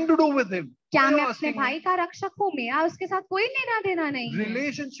क्या- got nothing to do with him. क्या Why are मैं you अपने asking me? भाई का रक्षक हूँ? मेरा उसके साथ कोई लेना देना नहीं है.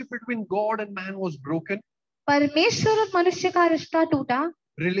 Relationship between God and man was broken. परमेश्वर और मनुष्य का रिश्ता टूटा.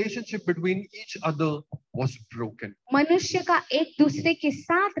 Relationship between each other was broken. मनुष्य का एक दूसरे के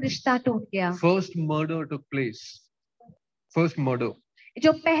साथ रिश्ता टूट गया. First murder took place. First murder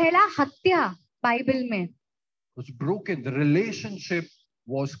जो पहला हत्या बाइबल में, was broken. The relationship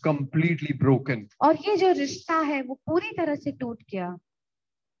was completely broken. और ये जो रिश्ता है वो पूरी तरह से टूट गया.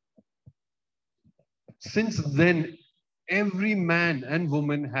 Since then, every man and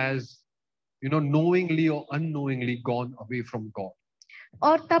woman has, you know, knowingly or unknowingly gone away from God.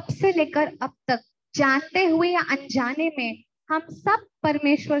 और तब से लेकर अब तक जानते हुए या अनजाने में हम सब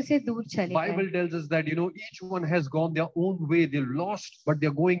परमेश्वर से दूर चले Bible गए. tells us that, you know, each one has gone their own way. They're lost, but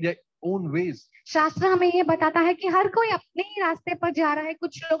they're going their own ways. शास्त्र हमें ये बताता है कि हर कोई अपने ही रास्ते पर जा रहा है.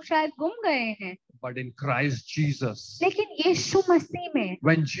 कुछ लोग शायद गुम गए हैं, But in Christ Jesus, लेकिन यीशु मसीह में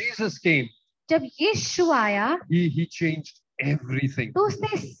when Jesus came, जब यीशु आया he changed everything. तो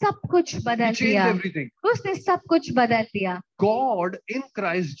उसने सब कुछ He बदल changed दिया. everything. उसने सब कुछ बदल दिया. God in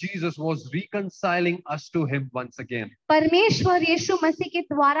Christ Jesus was reconciling us to him once again. परमेश्वर यीशु मसीह के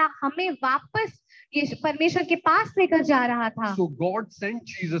द्वारा हमें वापस ये परमेश्वर के पास लेकर जा रहा था. So God sent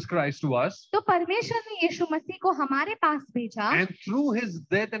Jesus Christ to us, तो परमेश्वर ने यीशु मसीह को हमारे पास भेजा, and through his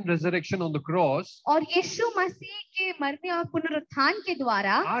death and resurrection on the cross, और यीशु मसीह के मरने और पुनरुत्थान के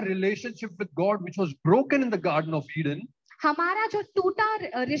द्वारा our relationship with God, which was broken in the Garden of Eden, हमारा जो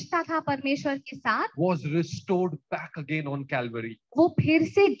टूटा रिश्ता था परमेश्वर के साथ was restored back again on Calvary. वो फिर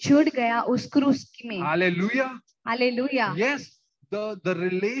से जुड़ गया उस क्रूस में. Hallelujah. Hallelujah. Yes, the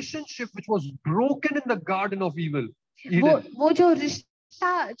relationship which was broken in the Garden of Eden, वो जो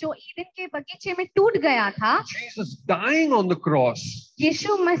रिश्ता जो ईदन के बगीचे में टूट गया था, Jesus dying on the cross,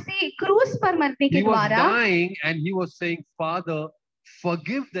 यीशु मसीह क्रूस पर मरने के he was द्वारा dying and he was saying, Father,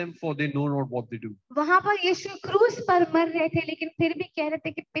 forgive them for they know not what they do. वहां पर यीशु क्रूस पर मर रहे थे, लेकिन फिर भी कह रहे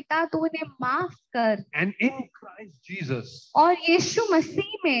थे कि पिता तू उन्हें माफ कर. And in Christ Jesus, और यीशु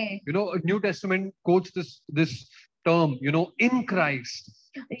मसीह में you know, New Testament quotes this term, you know, in Christ.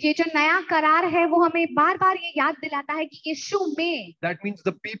 ये जो नया करार है वो हमें बार बार ये याद दिलाता है कि यीशु में, That means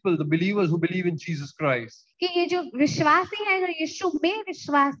the people, the believers who believe in Jesus Christ. कि ये जो विश्वासी हैं जो यीशु में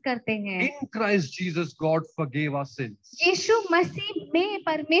विश्वास करते हैं, In Christ Jesus, God forgave our sins. यीशु मसीह में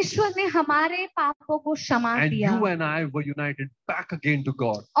परमेश्वर ने हमारे पापों को क्षमा And किया. you and I were united back again to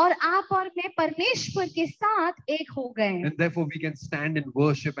God. और आप और मैं परमेश्वर के साथ एक हो गए. And therefore we can stand in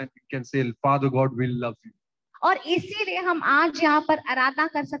worship and we can say, Father God, we love you. और इसीलिए हम आज यहाँ पर आराधना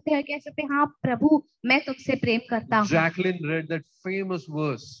कर सकते हैं, कह सकते हैं हाँ प्रभु मैं तुमसे प्रेम करता हूँ। Jacqueline read that famous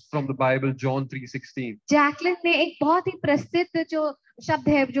verse from the Bible, John 3:16. Jacqueline ने एक बहुत ही प्रसिद्ध जो शब्द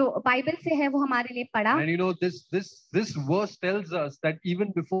है जो बाइबल से है वो हमारे लिए पढ़ा। And you know, this verse tells us that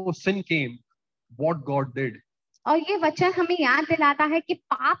even before sin came, what God did. और ये वचन हमें याद दिलाता है कि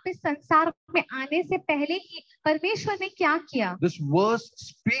पाप इस संसार में आने से पहले ही परमेश्वर ने क्या किया। This verse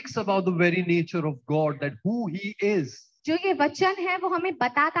speaks about the very nature of God, that who He is. जो ये वचन है वो हमें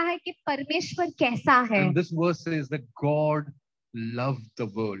बताता है कि परमेश्वर कैसा है। And this verse says that God loved the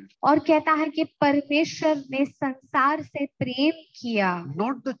world. और कहता है कि परमेश्वर ने संसार से प्रेम किया।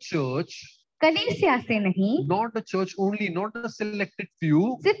 Not the church, कलीसिया से नहीं, not the church only, not the selected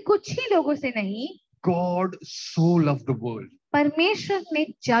few. सिर्फ कुछ ही लोगों से नहीं, God so loved the world परमेश्वर ने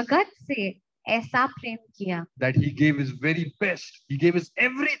जगत से ऐसा प्रेम किया that He gave His very best. He gave His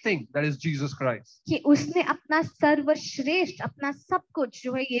everything, that is Jesus Christ. कि उसने अपना सर्वश्रेष्ठ, अपना सब कुछ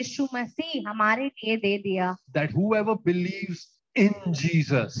जो है यीशु मसीह हमारे लिए दे दिया, That whoever believes in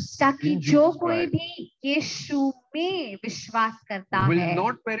Jesus, ताकि in जो Jesus कोई Christ, भी यीशु में विश्वास करता will है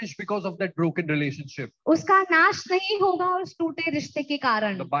not perish because of that broken relationship. उसका नाश नहीं होगा उस टूटे रिश्ते के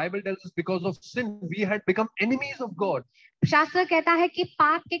कारण। The Bible tells us because of sin, we had become enemies of God. शास्त्र कहता है कि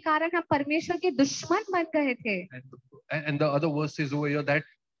पाप के कारण हम परमेश्वर के दुश्मन बन गए थे। And the other verse says over here that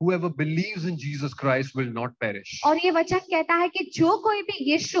whoever believes in Jesus Christ will not perish, और ये वचन कहता है कि जो कोई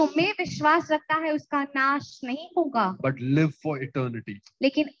भी यीशु में विश्वास रखता है उसका नाश नहीं होगा, but live for eternity.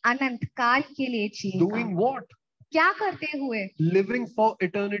 लेकिन अनंत काल के लिए जिएगा। Doing what? क्या करते हुए? Living for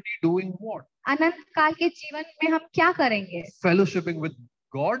eternity, doing what? अनंत काल के जीवन में हम क्या करेंगे? Fellowshipping with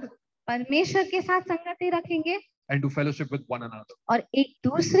God परमेश्वर के साथ संगति रखेंगे and to fellowship with one another. और एक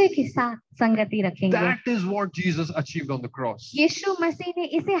दूसरे के साथ संगति रखेंगे। That is what Jesus achieved on the cross. यीशु मसीह ने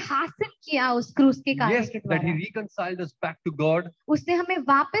इसे हासिल किया उस क्रूस के कार्य Yes, के that He द्वारा। reconciled us back to God उसने हमें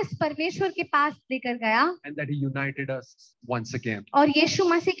वापस परमेश्वर के पास लेकर गया and that He united us once again. और यीशु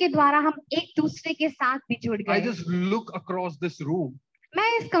मसीह के द्वारा हम एक दूसरे के साथ भी जुड़ I गए। just look across this room, मैं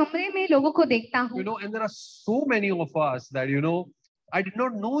इस कमरे में लोगों को देखता हूँ, and there are so many of us that, I did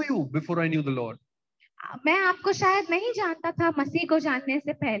not know you before I knew the Lord. मैं आपको शायद नहीं जानता था मसीह को जानने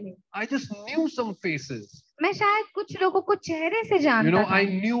से पहले। I just knew some faces. मैं शायद कुछ लोगों को चेहरे से जानता था। I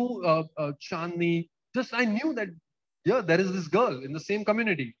knew Chandni. Just I knew that, yeah, there is this girl in the same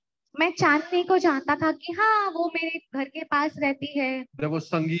community. मैं चांदनी को जानता था कि हाँ वो मेरे घर के पास रहती है। There was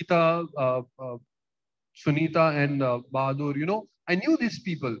Sangeeta, Sunita, and Bahadur. I knew these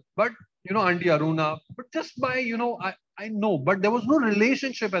people, but Auntie Aruna. But just by I know, but there was no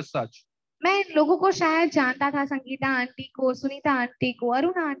relationship as such. मैं इन लोगों को शायद जानता था, संगीता आंटी को, सुनीता आंटी को,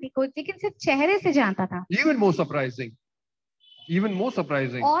 अरुणा आंटी को, लेकिन सिर्फ चेहरे से जानता था। Even more surprising.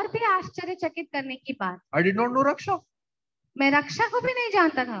 और भी आश्चर्यचकित करने की बात, I did not know Raksha. मैं रक्षा को भी नहीं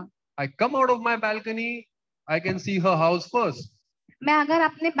जानता था। I come out of my balcony, I can see her house first. मैं अगर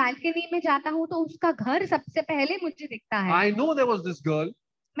अपने बालकनी में जाता हूँ तो उसका घर सबसे पहले मुझे दिखता है। I know there was this girl.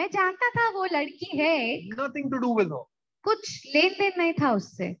 मैं जानता था वो लड़की है, Nothing to do with her. कुछ लेन देन नहीं था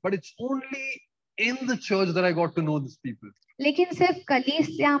उससे। But it's only in the church that I got to know these people. लेकिन सिर्फ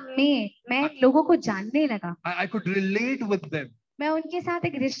कलीसिया में मैं लोगों को जानने लगा। I could relate with them. मैं उनके साथ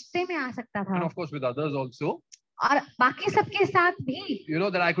एक रिश्ते में आ सकता था। And of course with others also. और बाकी सबके साथ भी।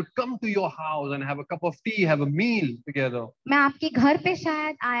 That I could come to your house and have a cup of tea, have a meal together. मैं आपके घर पे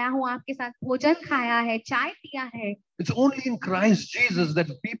शायद आया हूँ, आपके साथ भोजन खाया है, चाय पिया है। It's only in Christ Jesus that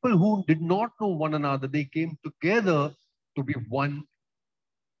people who did not know one another, they came together to be one,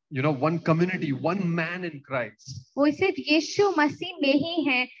 one community, one man in Christ. वो सिर्फ यीशु मसीह में ही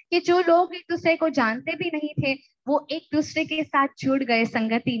है कि जो लोग एक दूसरे को जानते भी नहीं थे, वो एक दूसरे के साथ जुड़ गए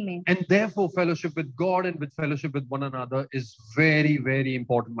संगति में। And therefore fellowship with God and with fellowship with one another is very, very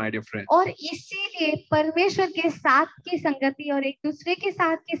important, my dear friends. और इसीलिए परमेश्वर के साथ की संगति और एक दूसरे के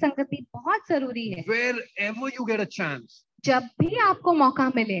साथ की संगति बहुत जरूरी है। Wherever you get a chance, जब भी आपको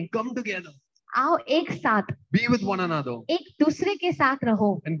मौका मिले, come together. आओ एक साथ, be with one another, एक दूसरे के साथ रहो,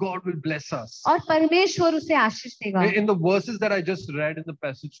 and God will bless us. और परमेश्वर उसे आशीष देगा। In the verses that I just read in the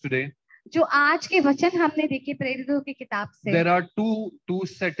passage today, जो आज के वचन हमने देखे प्रेरितों की किताब से, there are two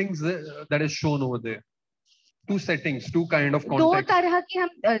settings that is shown over there. Two settings, two kind of context. दो तरह की हम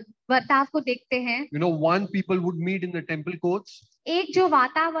बर्ताव को देखते हैं। One, people would meet in the temple courts. एक जो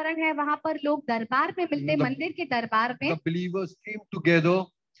वातावरण है वहां पर लोग दरबार में मिलते, मंदिर के दरबार में। The believers came together.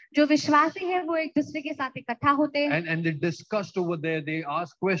 जो विश्वासी है वो एक दूसरे के साथ इकट्ठा होते हैं। And they discussed over there. They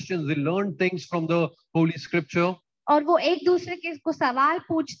asked questions. They learned things from the Holy Scripture. और वो एक दूसरे के को सवाल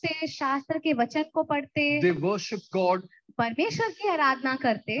पूछते, शास्त्र के वचन को पढ़ते। They worship God. परमेश्वर की आराधना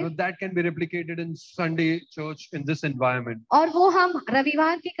करते, You know, that can be replicated in Sunday church in this environment. और वो हम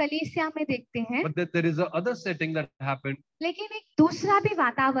रविवार की कलीसिया में देखते हैं, But that there is a other setting that happened, लेकिन एक दूसरा भी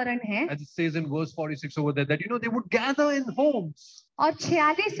वातावरण है। as it says in verse 46 over there, that they would gather in homes, और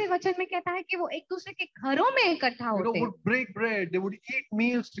 46वें वचन में कहता है कि वो एक दूसरे के घरों में इकट्ठा होते, would break bread, they would eat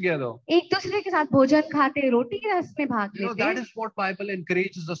meals together. एक दूसरे के साथ भोजन खाते, रोटी के रस में भाग That लेते। is what Bible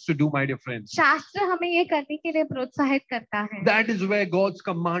encourages us to do, my dear friends. शास्त्र हमें ये करने के लिए प्रोत्साहित करता है That is where God's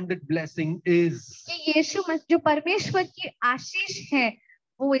commanded blessing is. कि यीशु मसीह जो परमेश्वर की आशीष है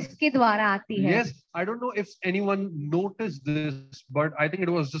वो इसके द्वारा आती है। Yes, I don't know if anyone noticed this, but I think it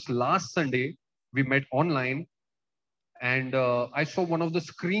was just last Sunday we met online, and I saw one of the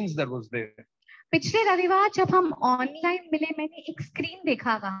screens that was there, पिछले रविवार जब हम ऑनलाइन मिले, मैंने एक स्क्रीन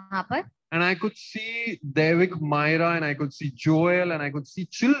देखा वहां पर, and I could see Devik, Myra, and I could see Joel, and I could see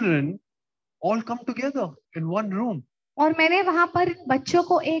children all come together in one room. और मैंने वहां पर इन बच्चों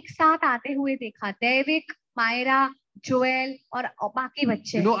को एक साथ आते हुए देखा, दैविक, मायरा, जोएल और बाकी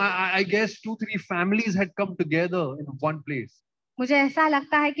बच्चे। I guess 2-3 families had come together in one place. मुझे ऐसा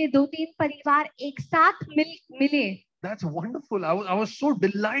लगता है कि 2-3 परिवार एक साथ मिले। That's wonderful. I was so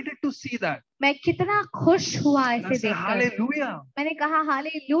delighted to see that. मैं कितना खुश हुआ I ऐसे said, देखकर। Hallelujah. मैंने कहा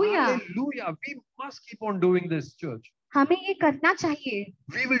hallelujah, Hallelujah. We must keep on doing this, church. हमें ये करना चाहिए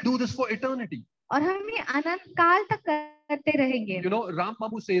We will do this for eternity. और हम ये अनंत काल तक करते रहेंगे। Ram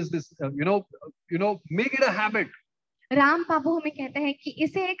Babu says this, make it a habit. Ram बाबू हमें कहते हैं कि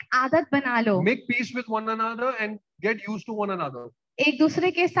इसे एक आदत बना लो, Make peace with one another and get used to one another. एक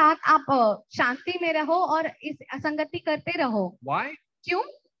दूसरे के साथ आप शांति में रहो और इस असंगति करते रहो। Why? क्यों?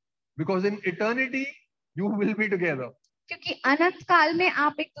 Because in eternity, you will be together. क्योंकि अनंत काल में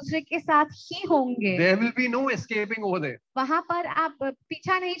आप एक दूसरे के साथ ही होंगे। There will be no escaping over there. वहां पर आप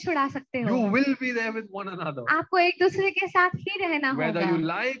पीछा नहीं छुड़ा सकते You हो, will be there with one another. आपको एक दूसरे के साथ ही रहना Whether you होगा,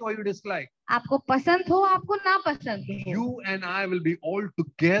 like or you dislike. आपको पसंद हो आपको ना पसंद हो। You and I will be all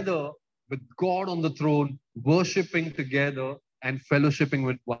together with God on the throne, worshiping together and fellowshipping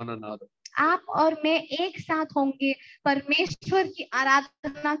with one another. आप और मैं एक साथ होंगे, परमेश्वर की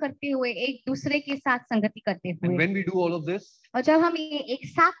आराधना करते हुए, एक दूसरे के साथ संगति करते And हुए। when we do all of this, और जब हम ये एक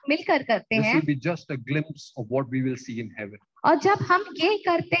साथ मिलकर करते this हैं, will be just a glimpse of what we will see in heaven. और जब हम ये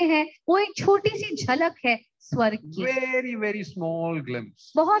करते हैं, वो एक छोटी सी झलक है स्वर्ग की, Very, very small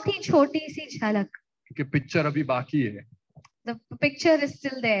glimpse. बहुत ही छोटी सी झलक। क्योंकि picture अभी बाकी है. The picture is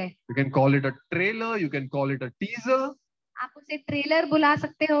still there. You can call it a trailer, you can call it a teaser, आप उसे ट्रेलर बुला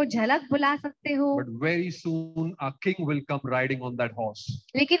सकते हो, झलक बुला सकते हो, but very soon our king will come riding on that horse.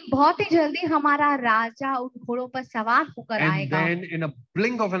 लेकिन बहुत ही जल्दी हमारा राजा उन घोड़ों पर सवार होकर And आएगा, then in a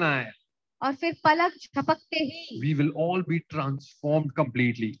blink of an eye, और फिर पलक झपकते ही we will all be transformed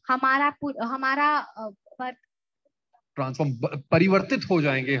completely. हमारा परिवर्तित हो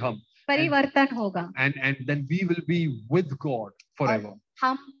जाएंगे हम. परिवर्तन होगा, And then we will be with God forever.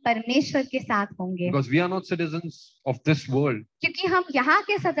 हम परमेश्वर के साथ होंगे, Because we are not citizens of this world. क्योंकि हम यहाँ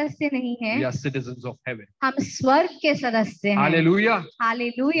के सदस्य नहीं We हैं, are citizens of heaven. हम स्वर्ग के सदस्य हैं। Hallelujah.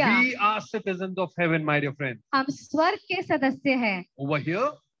 Hallelujah, We are citizens of heaven, my dear friend. हम स्वर्ग के सदस्य हैं। Over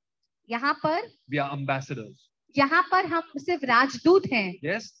here, यहाँ पर we are ambassadors. हम सिर्फ राजदूत हैं।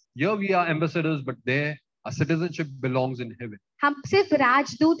 Yes, here we are ambassadors, but there our citizenship belongs in heaven. हम सिर्फ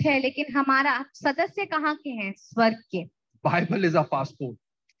राजदूत हैं, लेकिन हमारा सदस्य कहाँ के हैं? स्वर्ग के। Bible is our passport.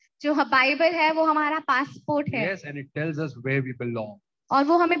 जो बाइबल है वो हमारा पासपोर्ट है, Yes, and it tells us where we belong. और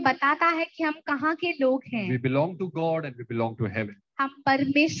वो हमें बताता है कि हम कहाँ के लोग We हैं। belong to God and we belong to heaven. हम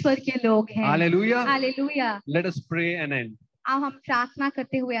परमेश्वर के लोग हैं। Hallelujah. Hallelujah. Let us pray and end. अब हम प्रार्थना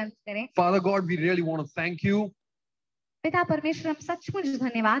करते हुए अंत करें। Father God, we really want to thank you. पिता परमेश्वर, हम सचमुच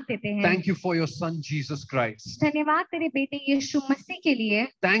धन्यवाद देते हैं। Thank you for your son, Jesus Christ. धन्यवाद तेरे बेटे यीशु मसीह के लिए।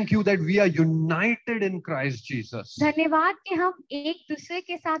 Thank you that we are united in Christ Jesus. धन्यवाद कि हम एक दूसरे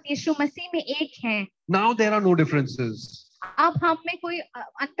के साथ यीशु मसीह में एक हैं। Now there are no differences. अब हम में कोई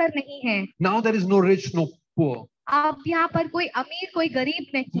अंतर नहीं है। Now there is no rich, no poor. अब यहाँ पर कोई अमीर कोई गरीब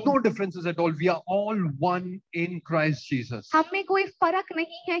नहीं, No differences at all. We are all one in Christ Jesus. हम में कोई फर्क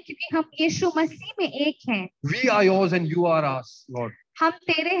नहीं है, क्योंकि हम यीशु मसीह में एक हैं। We are yours and you are ours, Lord. हम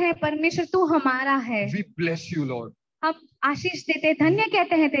तेरे हैं परमेश्वर, तू हमारा है। We bless you, Lord. हम आशीष देते, धन्य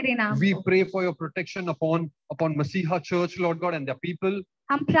कहते हैं तेरे नाम। We pray for your protection upon Masiha Church, Lord God, and their people.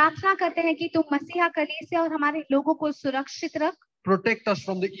 हम प्रार्थना करते हैं कि तू मसीहा कलीसिया और हमारे लोगों को सुरक्षित रख, Protect us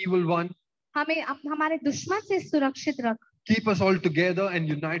from the evil one. हमें हमारे दुश्मन से सुरक्षित रख, Keep us all together and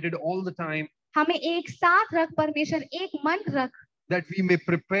united all the time, हमें एक साथ रख परमेश्वर, एक मन रख, that we may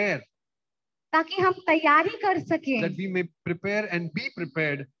prepare, ताकि हम तैयारी कर सकें, that we may prepare and be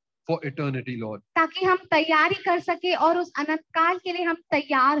prepared for eternity, Lord. ताकि हम तैयारी कर सके और उस अनंत काल के लिए हम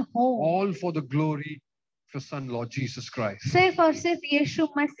तैयार हों, All for the glory of your Son, Lord Jesus Christ. सिर्फ और सिर्फ यीशु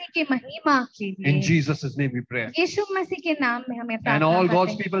मसीह की महिमा के In लिए। Jesus' name we pray. यीशु मसीह के नाम में हमें And प्रार्थना all करते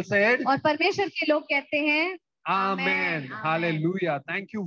God's हैं। people said, और परमेश्वर के लोग कहते हैं Amen. Amen. Hallelujah. Thank you.